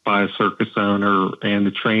Canada by a circus owner, and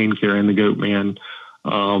the train carrying the goat man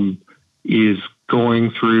is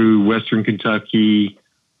going through Western Kentucky,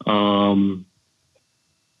 And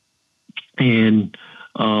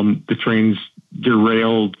the train's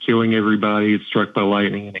derailed, killing everybody. It's struck by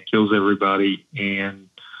lightning and it kills everybody. And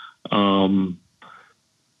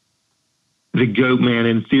the goat man,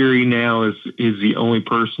 in theory, now is the only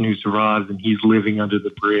person who survives, and he's living under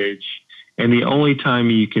the bridge. And the only time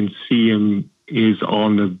you can see him is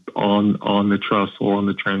on the trestle, on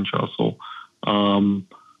the train trestle, and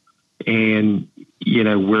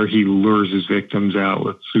where he lures his victims out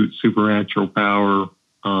with supernatural power.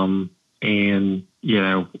 And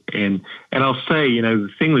I'll say, the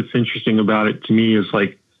thing that's interesting about it to me is,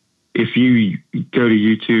 like, if you go to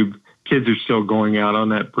YouTube, kids are still going out on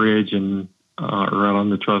that bridge and or out on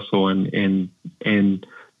the trestle, and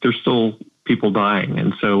there's still people dying.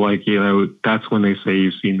 And so, like, that's when they say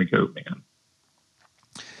you've seen the goat man.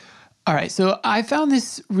 All right. So I found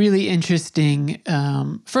this really interesting.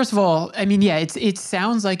 First of all, I mean, yeah, it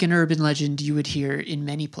sounds like an urban legend you would hear in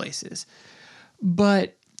many places,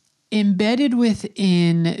 but embedded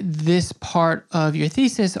within this part of your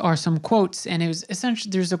thesis are some quotes. And it was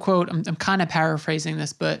essentially, there's a quote, I'm kind of paraphrasing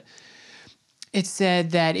this, but it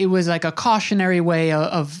said that it was like a cautionary way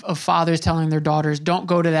of fathers telling their daughters, don't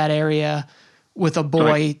go to that area with a boy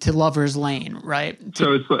Right. to Lover's Lane, right?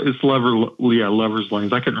 So it's Lover's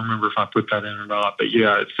Lanes. I couldn't remember if I put that in or not, but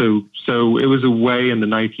yeah. So it was a way in the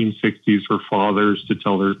 1960s for fathers to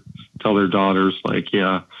tell their daughters, like,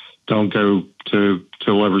 yeah, don't go to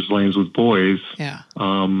Lover's Lanes with boys. Yeah.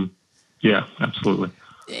 Yeah, absolutely.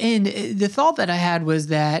 And the thought that I had was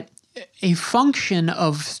that a function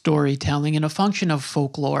of storytelling and a function of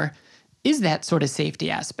folklore is that sort of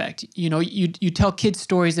safety aspect. You tell kids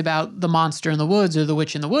stories about the monster in the woods or the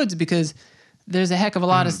witch in the woods because there's a heck of a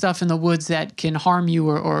lot of stuff in the woods that can harm you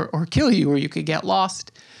or kill you, or you could get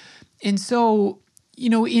lost. And so,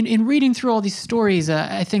 in reading through all these stories,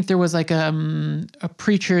 I think there was like a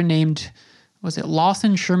preacher named, was it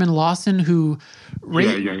Sherman Lawson, who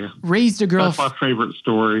raised a girl. That's my favorite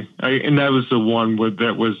story. And that was the one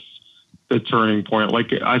that was the turning point.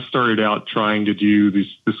 Like, I started out trying to do this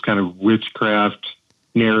kind of witchcraft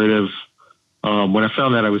narrative. When I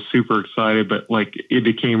found that, I was super excited, but, like, it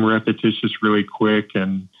became repetitious really quick.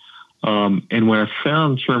 And when I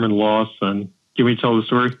found Sherman Lawson, can we tell the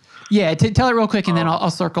story? Yeah, tell it real quick, and then I'll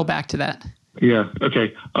circle back to that. Yeah.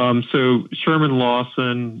 Okay. So Sherman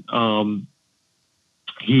Lawson, in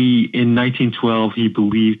 1912, he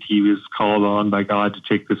believed he was called on by God to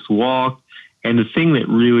take this walk. And the thing that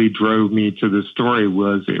really drove me to the story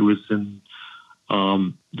was it was in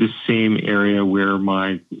the same area where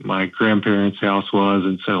my grandparents' house was.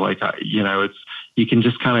 And so, like, you can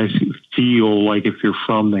just kind of feel like, if you're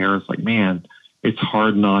from there, it's like, man, it's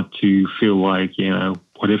hard not to feel like,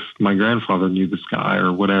 what if my grandfather knew this guy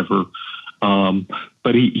or whatever.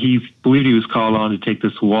 But he believed he was called on to take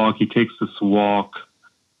this walk. He takes this walk.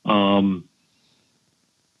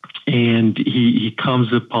 And he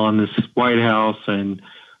comes upon this White House, and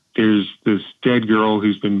there's this dead girl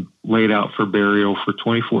who's been laid out for burial for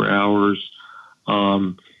 24 hours.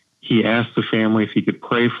 He asks the family if he could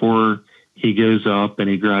pray for her. He goes up and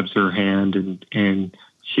he grabs her hand, and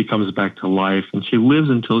she comes back to life, and she lives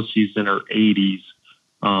until she's in her 80s,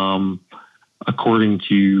 according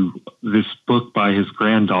to this book by his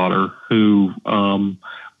granddaughter, who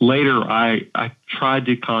later I tried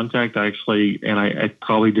to contact, actually, and I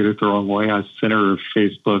probably did it the wrong way. I sent her a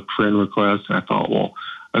Facebook friend request, and I thought, well,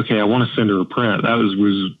 okay, I want to send her a print. That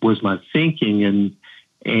was my thinking, and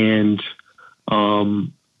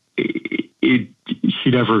she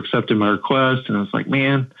never accepted my request, and I was like,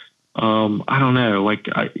 man, I don't know, like,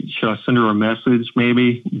 should I send her a message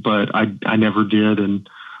maybe? But I never did, and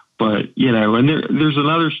there's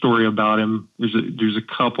another story about him. There's a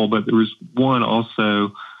couple, but there was one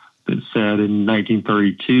also that said in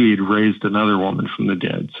 1932 he'd raised another woman from the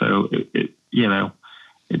dead. So it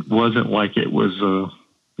wasn't like it was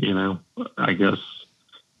I guess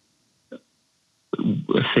a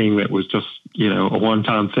thing that was just a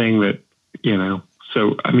one-time thing that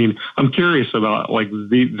So I mean, I'm curious about, like,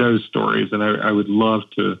 those stories, and I would love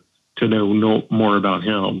to know more about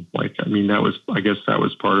him. Like, I mean, I guess that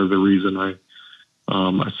was part of the reason I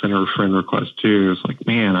sent her a friend request too. It's like,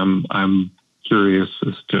 man, I'm curious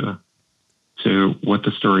as to what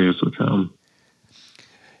the story is with him.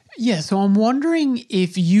 Yeah, so I'm wondering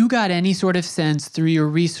if you got any sort of sense through your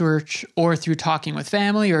research or through talking with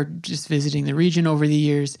family or just visiting the region over the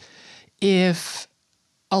years, if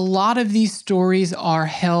a lot of these stories are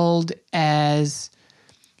held as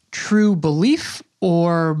true belief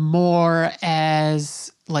or more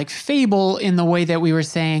as, like, fable, in the way that we were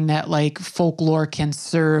saying that, like, folklore can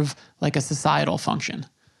serve like a societal function.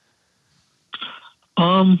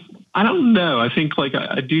 I don't know. I think like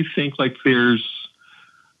I do think like there's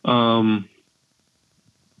I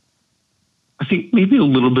think maybe a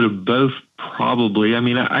little bit of both probably. I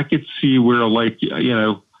mean, I could see where like,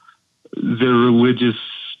 the religious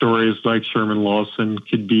stories like Sherman Lawson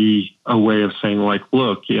could be a way of saying like,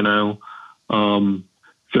 look, there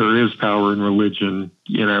is power in religion.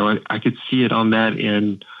 I could see it on that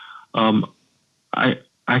end.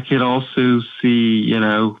 I could also see,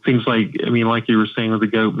 things like, like you were saying with the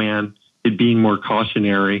goat man, it being more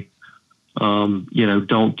cautionary.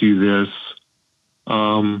 Don't do this.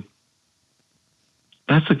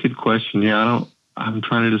 That's a good question. Yeah, I'm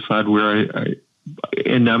trying to decide where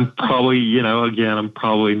and I'm probably, again, I'm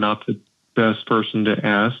probably not the best person to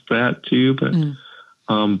ask that to, but,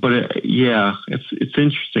 it's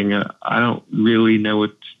interesting. I don't really know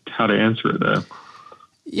how to answer it though.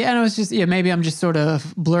 Yeah, and it was just, maybe I'm just sort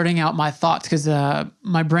of blurting out my thoughts because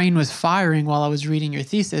my brain was firing while I was reading your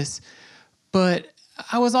thesis. But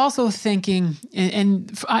I was also thinking,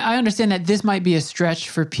 and I understand that this might be a stretch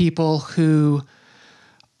for people who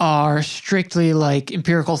are strictly like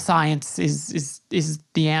empirical science is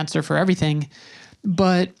the answer for everything.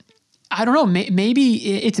 But I don't know,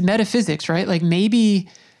 maybe it's metaphysics, right? Like maybe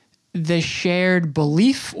the shared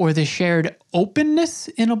belief or the shared openness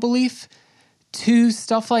in a belief to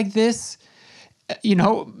stuff like this,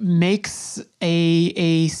 makes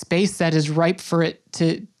a space that is ripe for it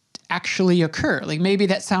to actually occur. Like maybe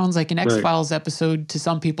that sounds like an X-Files episode to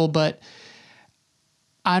some people, but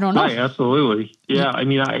I don't know. Right, absolutely. Yeah, I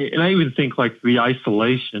even think like the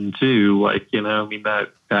isolation too, like,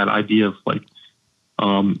 that idea of like,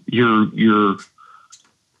 you're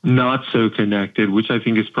not so connected, which I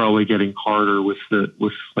think is probably getting harder with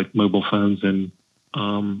like mobile phones and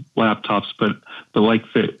laptops, but like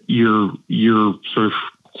that you're sort of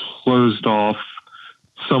closed off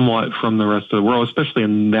somewhat from the rest of the world, especially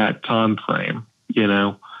in that time frame.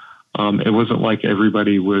 It wasn't like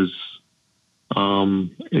everybody was.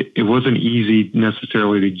 It wasn't easy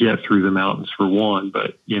necessarily to get through the mountains for one,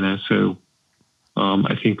 but so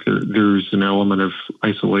I think there's an element of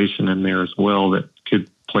isolation in there as well that could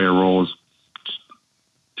play a role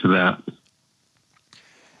to that.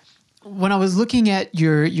 When I was looking at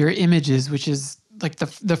your images, which is like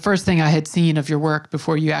the first thing I had seen of your work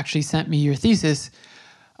before you actually sent me your thesis,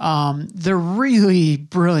 they're really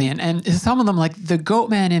brilliant. And some of them, like the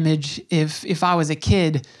Goatman image, if I was a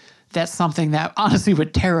kid, that's something that honestly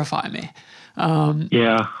would terrify me.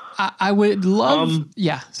 Yeah. I would love...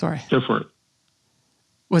 sorry. Go for it.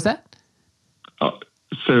 What's that? I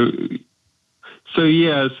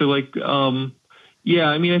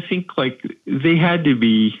think like they had to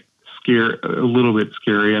be a little bit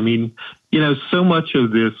scary. So much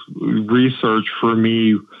of this research for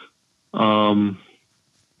me,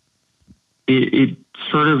 it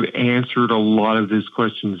sort of answered a lot of these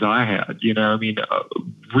questions I had,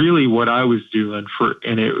 really what I was doing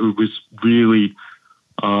and it was really,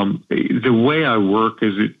 the way I work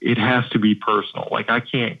is it has to be personal. Like I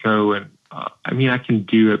can't go and, I can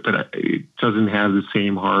do it, but it doesn't have the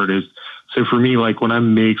same heart so for me, like when I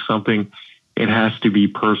make something, it has to be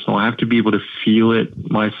personal. I have to be able to feel it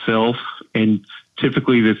myself. And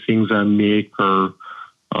typically the things I make are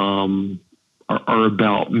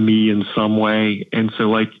about me in some way. And so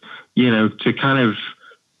like, to kind of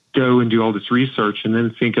go and do all this research and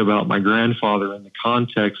then think about my grandfather in the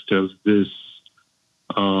context of this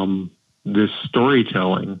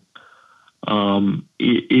storytelling,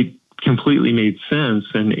 it completely made sense.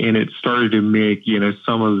 And it started to make,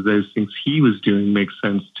 some of those things he was doing make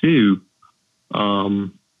sense too.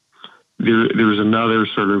 There's another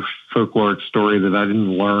sort of folkloric story that I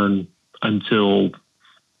didn't learn until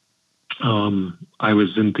I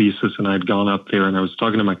was in thesis and I'd gone up there and I was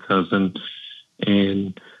talking to my cousin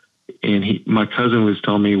and my cousin was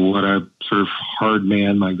telling me what a sort of hard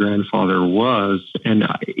man my grandfather was. And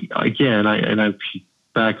I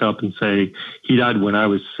back up and say he died when I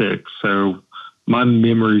was 6. So my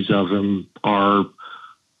memories of him are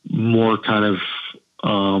more kind of,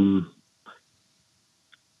 I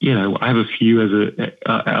have a few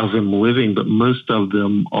of him living, but most of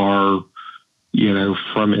them are,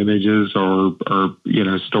 from images or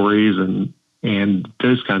stories and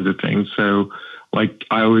those kinds of things. So like,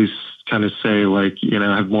 I always kind of say like,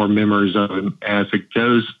 I have more memories of him as a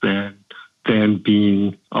ghost than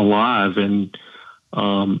being alive. And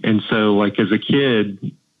so like as a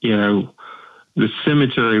kid, the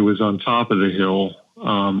cemetery was on top of the hill.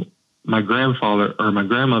 My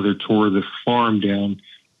grandmother tore the farm down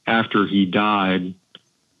after he died.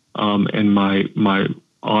 And my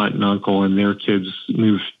aunt and uncle and their kids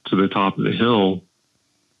moved to the top of the hill.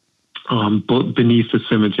 beneath the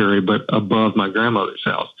cemetery, but above my grandmother's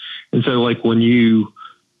house. And so like when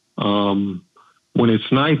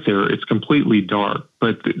it's night there, it's completely dark.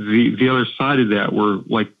 But the other side of that, were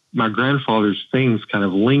like my grandfather's things kind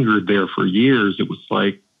of lingered there for years. It was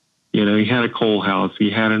like, he had a coal house.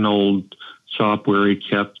 He had an old shop where he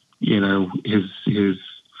kept, his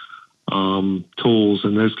tools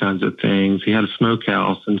and those kinds of things. He had a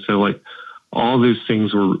smokehouse. And so like all those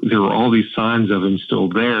things there were all these signs of him still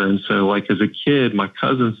there. And so like as a kid, my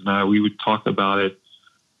cousins and I, we would talk about it.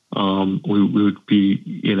 We would be,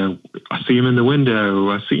 I see him in the window,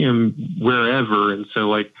 I see him wherever. And so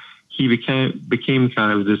like he became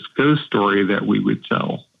kind of this ghost story that we would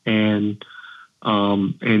tell, and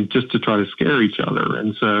just to try to scare each other.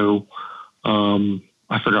 And so,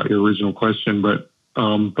 I forgot your original question, but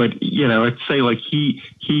I'd say like he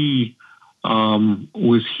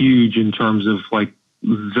was huge in terms of like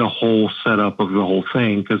the whole setup of the whole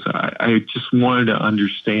thing. Cause I just wanted to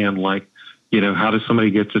understand, like, how does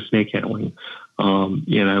somebody get to snake handling? How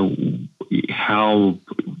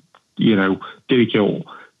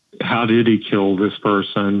did he kill this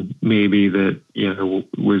person? Maybe that,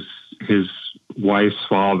 was his wife's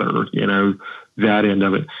father, that end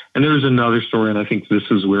of it. And there's another story, and I think this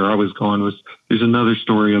is where I was going, there's another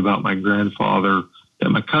story about my grandfather that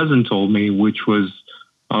my cousin told me, which was,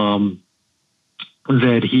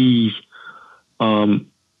 that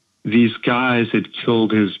these guys had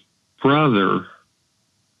killed his brother,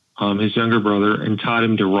 his younger brother, and tied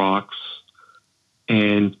him to rocks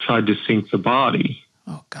and tried to sink the body.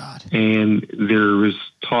 Oh, God. And there was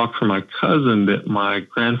talk from my cousin that my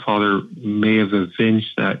grandfather may have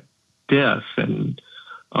avenged that death. And,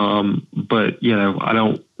 but, I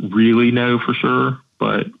don't really know for sure,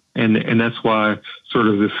 but, and that's why sort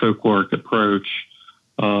of the folkloric approach,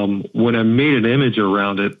 when I made an image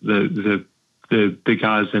around it, the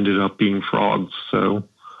guys ended up being frogs. So,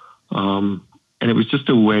 and it was just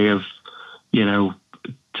a way of,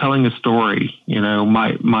 telling a story.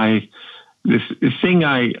 This thing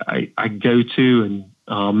I go to, and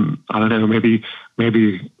I don't know, maybe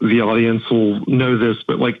the audience will know this,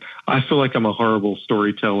 but like I feel like I'm a horrible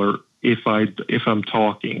storyteller if I'm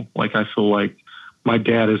talking. Like I feel like my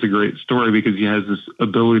dad is a great story because he has this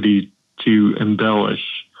ability to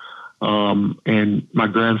embellish, and my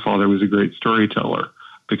grandfather was a great storyteller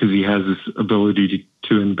because he has this ability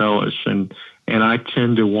to embellish, and I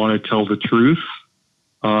tend to want to tell the truth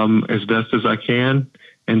as best as I can.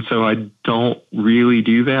 And so I don't really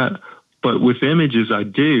do that, but with images I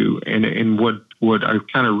do. And what I've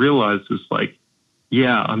kind of realized is like,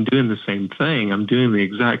 yeah, I'm doing the same thing. I'm doing the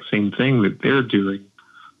exact same thing that they're doing.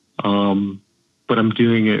 But I'm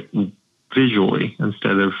doing it visually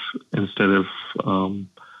instead of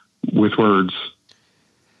with words.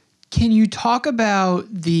 Can you talk about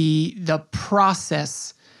the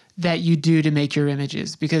process that you do to make your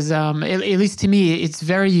images? Because at least to me, it's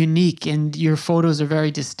very unique and your photos are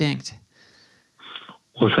very distinct.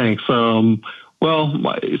 Well, thanks. So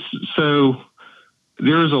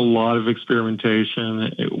there's a lot of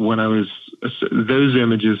experimentation. When I was, those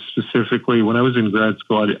images specifically, when I was in grad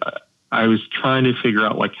school, I was trying to figure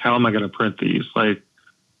out, like, how am I going to print these? Like,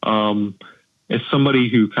 as somebody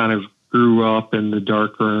who kind of grew up in the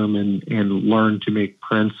darkroom and learned to make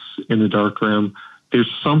prints in the darkroom,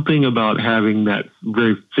 there's something about having that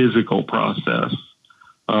very physical process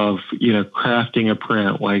of, crafting a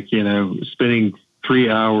print, like, spending 3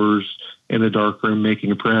 hours in the darkroom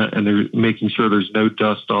making a print and making sure there's no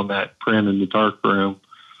dust on that print in the darkroom.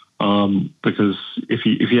 Because if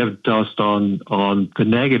you have dust on the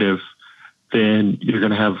negative, then you're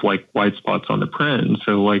going to have like white spots on the print. And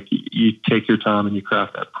so like you take your time and you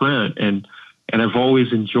craft that print. And I've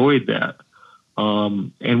always enjoyed that.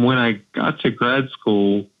 And when I got to grad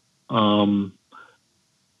school, I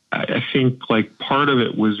think like part of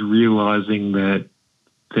it was realizing that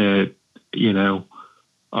the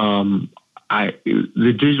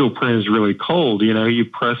digital print is really cold. You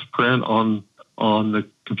press print on the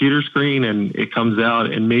computer screen and it comes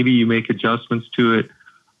out, and maybe you make adjustments to it.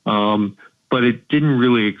 But it didn't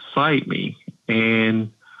really excite me.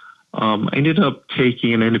 And I ended up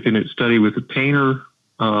taking an independent study with a painter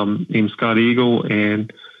named Scott Eagle,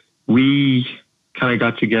 and we kind of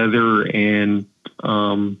got together and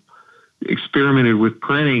experimented with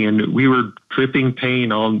printing, and we were dripping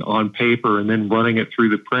paint on paper and then running it through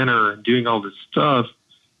the printer and doing all this stuff.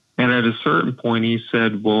 And at a certain point he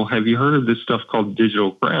said, well, have you heard of this stuff called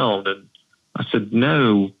digital ground? And I said,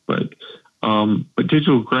 no, but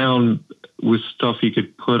digital ground was stuff you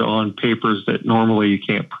could put on papers that normally you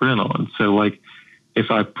can't print on. So like if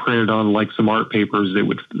I printed on like some art papers,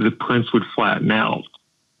 the prints would flatten out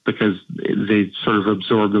because they sort of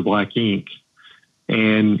absorb the black ink.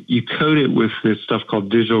 And you coat it with this stuff called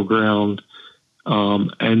digital ground,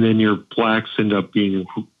 and then your blacks end up being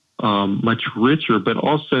much richer, but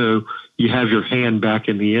also you have your hand back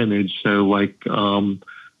in the image. So like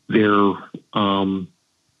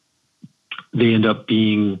they end up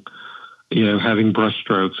being, having brush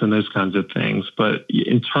strokes and those kinds of things. But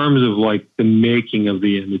in terms of like the making of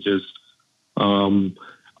the images,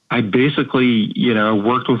 I basically,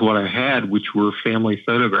 worked with what I had, which were family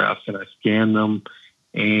photographs, and I scanned them.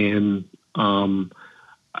 And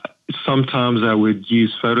sometimes I would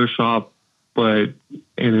use Photoshop, and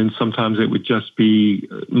then sometimes it would just be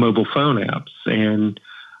mobile phone apps. And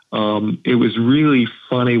it was really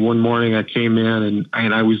funny. One morning I came in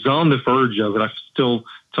and I was on the verge of it. I still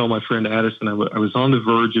tell my friend Addison, I was on the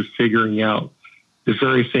verge of figuring out the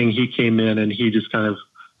very thing he came in and he just kind of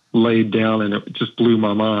laid down, and it just blew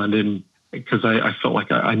my mind. And because I felt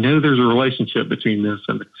like I know there's a relationship between this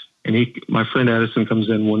and my friend Addison comes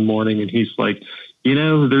in one morning and he's like,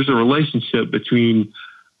 there's a relationship between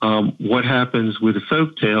what happens with a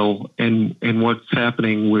folktale and what's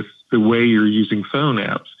happening with the way you're using phone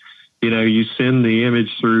apps. You send the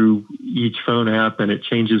image through each phone app and it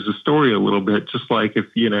changes the story a little bit, just like if,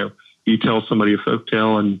 you tell somebody a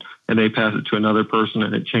folktale and they pass it to another person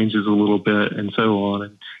and it changes a little bit and so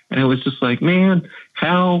on. And it was just like, man,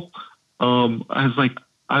 how,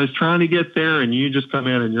 I was trying to get there and you just come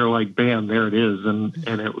in and you're like, bam, there it is. And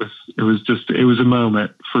it was a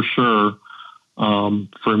moment for sure.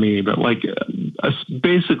 For me, but like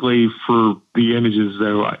basically for the images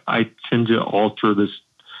though, I tend to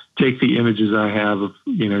take the images I have of,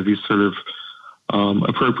 these sort of,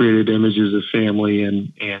 appropriated images of family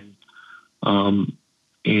and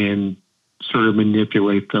sort of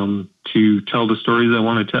manipulate them to tell the stories I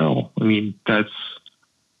want to tell. I mean, that's,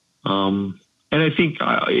 and I think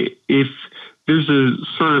if there's a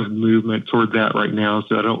sort of movement toward that right now,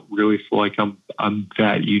 so I don't really feel like I'm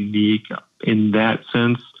that unique in that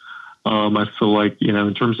sense. I feel like,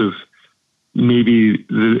 in terms of maybe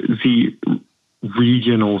the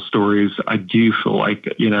regional stories, I do feel like,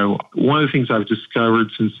 one of the things I've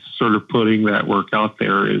discovered since sort of putting that work out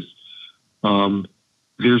there is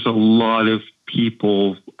there's a lot of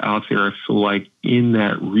people out there, I feel like, in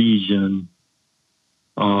that region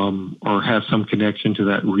or have some connection to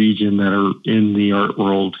that region that are in the art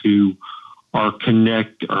world who are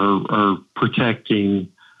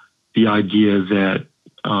protecting the idea that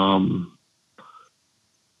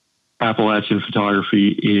Appalachian photography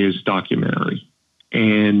is documentary.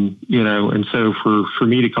 And, and so for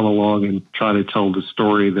me to come along and try to tell the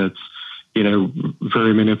story that's,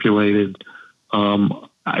 very manipulated,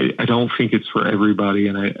 I don't think it's for everybody.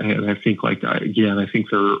 And I think I think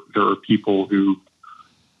there are people who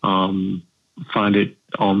find it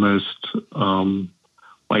almost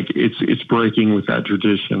like it's breaking with that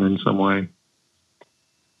tradition in some way.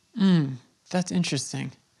 That's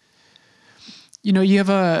interesting. You have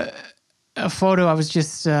a photo. I was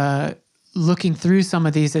just looking through some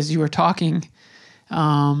of these as you were talking,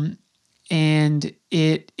 and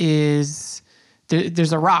it is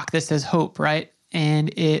there's a rock that says hope, right?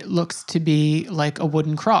 And it looks to be like a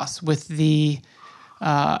wooden cross with the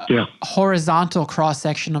horizontal cross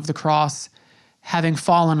section of the cross having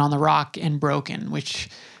fallen on the rock and broken, which,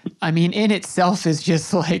 I mean, in itself is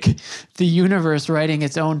just like the universe writing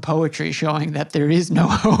its own poetry, showing that there is no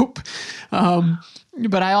hope.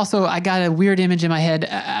 But I got a weird image in my head.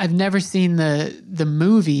 I've never seen the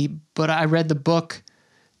movie, but I read the book,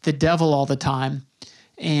 The Devil All the Time.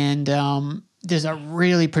 And there's a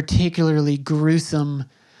really particularly gruesome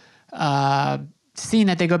scene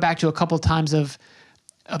that they go back to a couple of times of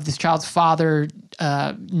this child's father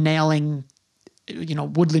nailing,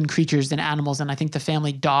 woodland creatures and animals, and I think the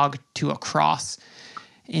family dog to a cross.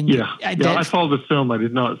 And I saw the film. I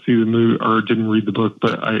did not see the movie or didn't read the book,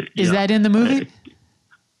 but Is that in the movie?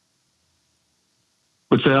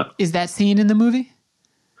 What's that? Is that scene in the movie?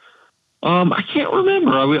 I can't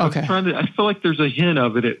remember. Okay. I feel like there's a hint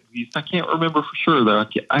of it at least. I can't remember for sure though.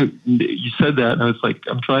 You said that and I was like,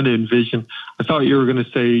 I'm trying to envision. I thought you were going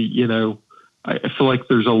to say, I feel like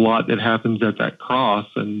there's a lot that happens at that cross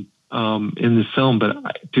and in the film, but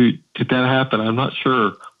did that happen? I'm not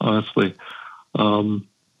sure, honestly. I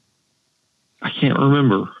can't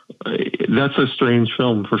remember. That's a strange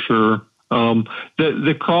film for sure.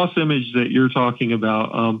 The cross image that you're talking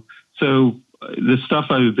about. So the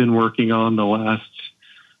stuff I've been working on the last,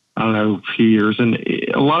 few years, and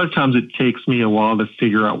a lot of times it takes me a while to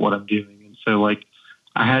figure out what I'm doing. And so I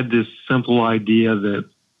had this simple idea that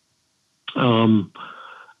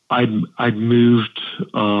I'd moved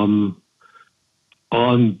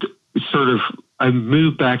on sort of, I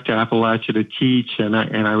moved back to Appalachia to teach, and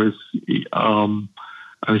I was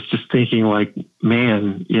just thinking, like,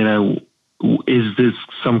 man, is this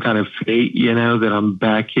some kind of fate, that I'm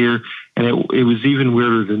back here? And it was even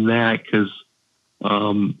weirder than that, because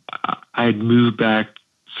I had moved back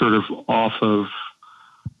sort of off of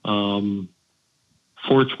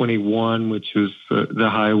 421, which was the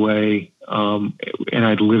highway, and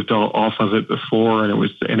I'd lived off of it before,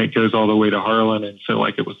 and it goes all the way to Harlan, and so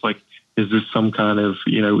like it was like, is this some kind of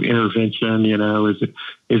intervention? Is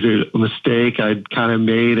it a mistake I'd kind of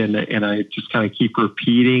made, and I just kind of keep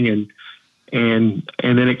repeating, and then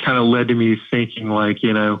it kind of led to me thinking, like,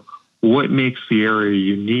 what makes the area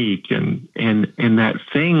unique, and that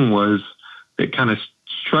thing was that kind of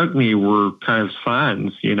struck me were kind of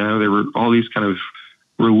signs. There were all these kind of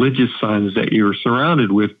religious signs that you were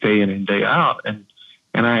surrounded with day in and day out, and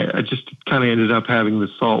I just kind of ended up having the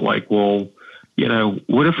thought, like, well,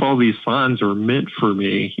 what if all these signs are meant for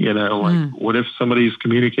me? Like, what if somebody's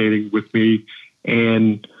communicating with me,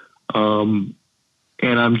 and I'm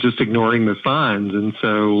just ignoring the signs? And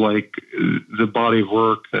so, like, the body of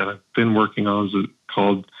work that I've been working on is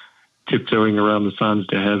called Tiptoeing Around the Signs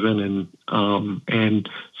to Heaven. And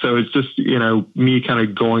so it's just, me kind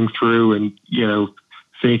of going through and,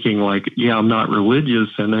 thinking, like, yeah, I'm not religious.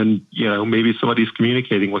 And then, maybe somebody's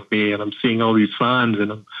communicating with me, and I'm seeing all these signs,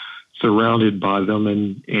 and I'm surrounded by them,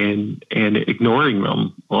 and ignoring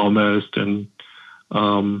them almost. And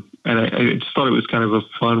I just thought it was kind of a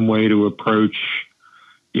fun way to approach,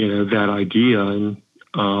 that idea. And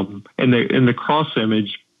the cross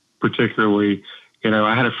image particularly,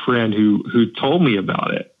 I had a friend who told me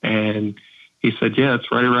about it, and he said, yeah,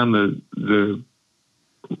 it's right around the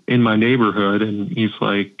in my neighborhood. And he's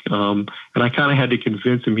like, and I kind of had to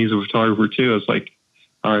convince him, he's a photographer too. I was like,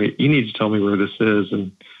 all right, you need to tell me where this is.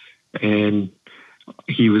 And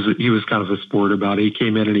he was kind of a sport about it. He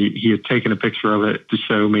came in and he had taken a picture of it to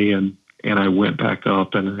show me, and I went back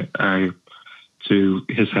up and I to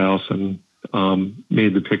his house and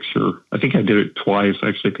made the picture. I think I did it twice.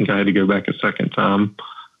 Actually, I think I had to go back a second time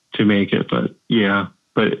to make it, but yeah.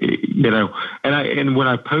 But and when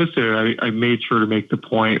I posted it, I made sure to make the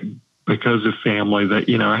point, because of family, that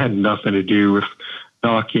I had nothing to do with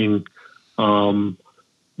knocking the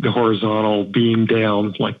horizontal beam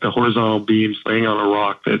down, like the horizontal beam's laying on a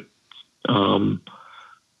rock that on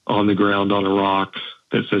the ground on a rock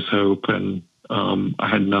that says hope, and I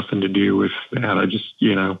had nothing to do with that. I just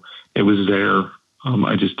it was there.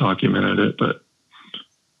 I just documented it, but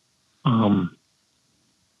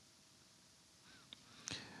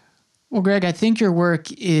Well, Greg, I think your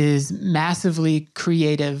work is massively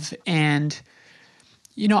creative and,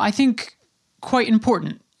 I think quite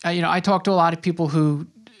important. I talk to a lot of people who,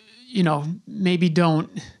 maybe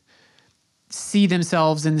don't see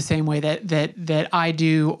themselves in the same way that I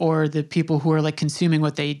do, or the people who are like consuming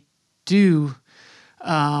what they do.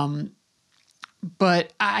 But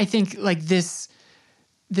I think like this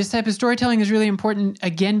type of storytelling is really important,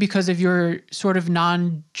 again, because of your sort of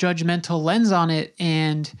non-judgmental lens on it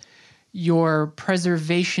and your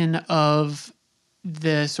preservation of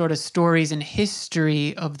the sort of stories and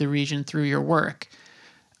history of the region through your work.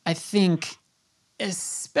 I think,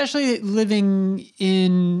 especially living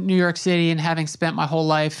in New York City and having spent my whole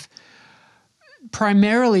life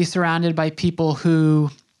primarily surrounded by people who,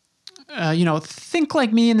 think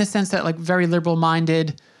like me in the sense that, like, very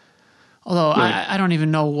liberal-minded, although right. I don't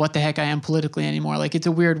even know what the heck I am politically anymore. Like, it's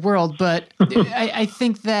a weird world, but I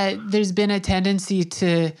think that there's been a tendency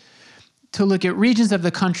to look at regions of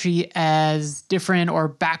the country as different or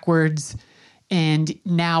backwards. And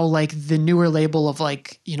now, like, the newer label of,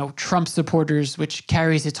 like, Trump supporters, which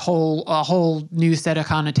carries a whole new set of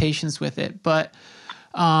connotations with it. But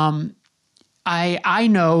I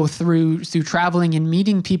know through traveling and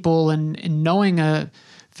meeting people and knowing a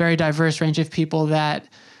very diverse range of people that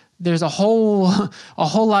there's a whole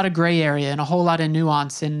lot of gray area and a whole lot of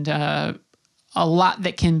nuance and a lot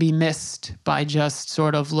that can be missed by just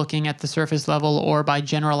sort of looking at the surface level or by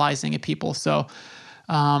generalizing at people. So,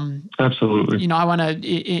 absolutely. I want to,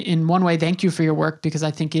 in one way, thank you for your work, because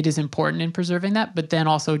I think it is important in preserving that, but then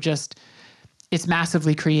also just it's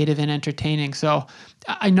massively creative and entertaining. So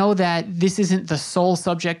I know that this isn't the sole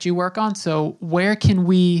subject you work on. So where can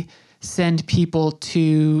we send people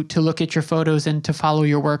to look at your photos and to follow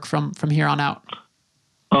your work from here on out?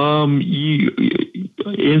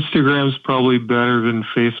 Instagram's probably better than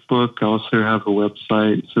Facebook. I also have a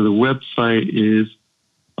website. So the website is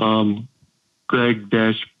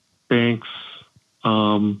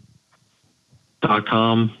greg-banks.com,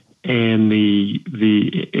 and the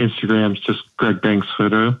Instagram's just Greg Banks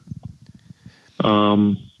Photo.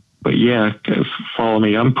 But yeah, follow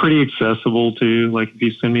me. I'm pretty accessible too. Like if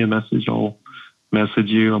you send me a message, I'll message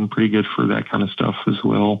you. I'm pretty good for that kind of stuff as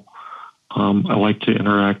well. I like to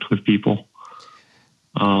interact with people.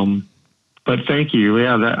 But thank you.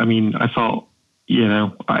 Yeah, I thought,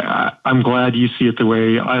 I'm glad you see it the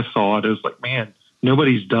way I saw it. It was like, man,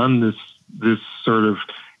 nobody's done this sort of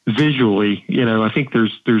visually. I think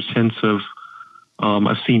there's hints of,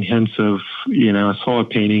 I've seen hints of, I saw a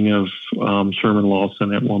painting of Sherman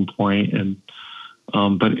Lawson at one point, and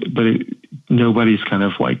nobody's kind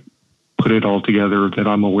of like put it all together that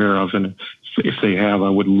I'm aware of. And if they have, I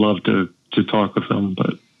would love to talk with them.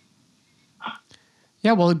 But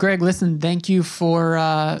yeah, well, Greg, listen, thank you for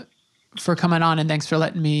coming on, and thanks for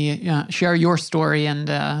letting me share your story and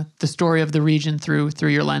the story of the region through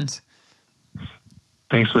your lens.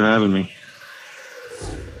 Thanks for having me.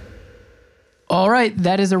 All right,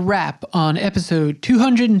 that is a wrap on episode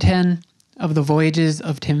 210 of the Voyages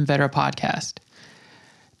of Tim Vetter podcast.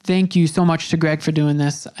 Thank you so much to Greg for doing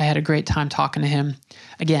this. I had a great time talking to him.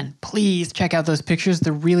 Again, please check out those pictures.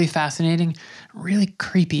 They're really fascinating, really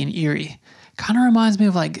creepy and eerie. Kind of reminds me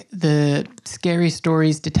of like the scary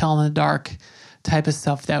stories to tell in the dark type of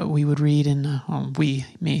stuff that we would read in,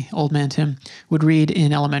 old man Tim, would read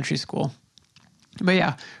in elementary school. But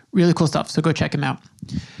yeah, really cool stuff. So go check him out.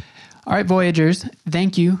 All right, Voyagers,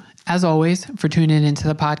 thank you, as always, for tuning into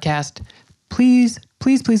the podcast. Please,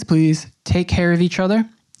 please, please, please take care of each other.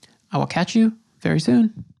 I will catch you very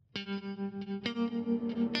soon.